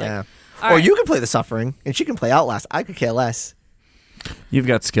through. Like, Yeah. all Or right. you can play The Suffering, and she can play Outlast. I could care less. You've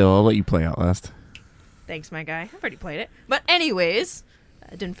got skill. I'll let you play Outlast. Thanks, my guy. I've already played it. But anyways,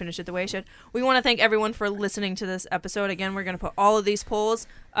 I didn't finish it the way I should. We want to thank everyone for listening to this episode. Again, we're going to put all of these polls.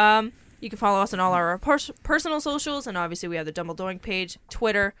 You can follow us on all our personal socials, and obviously we have the Dumble Doink page,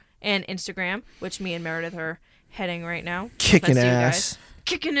 Twitter, and Instagram, which me and Meredith are heading right now. Kicking Thanks to you ass. guys.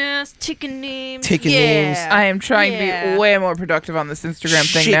 Kicking ass, taking names. Taking yeah. names. I am trying to Yeah. be way more productive on this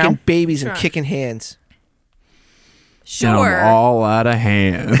Instagram thing Shaking now. babies and Sure. kicking hands. And Sure. I'm all out of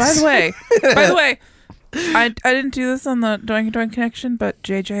hands. By the way, I didn't do this on the Doink Doink connection, but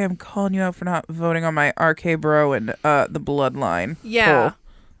JJ, I'm calling you out for not voting on my RK Bro and the Bloodline. Yeah. poll.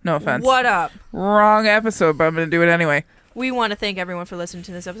 No offense. What up? Wrong episode, but I'm gonna do it anyway. We want to thank everyone for listening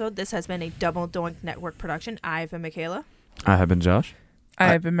to this episode. This has been a Double Doink Network production. I've been Michaela, I have been Josh. I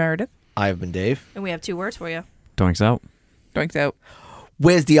have been Meredith. I have been Dave. and we have 2 words for you. Doinks out. Doinks out.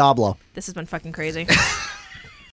 Where's Diablo? This has been fucking crazy.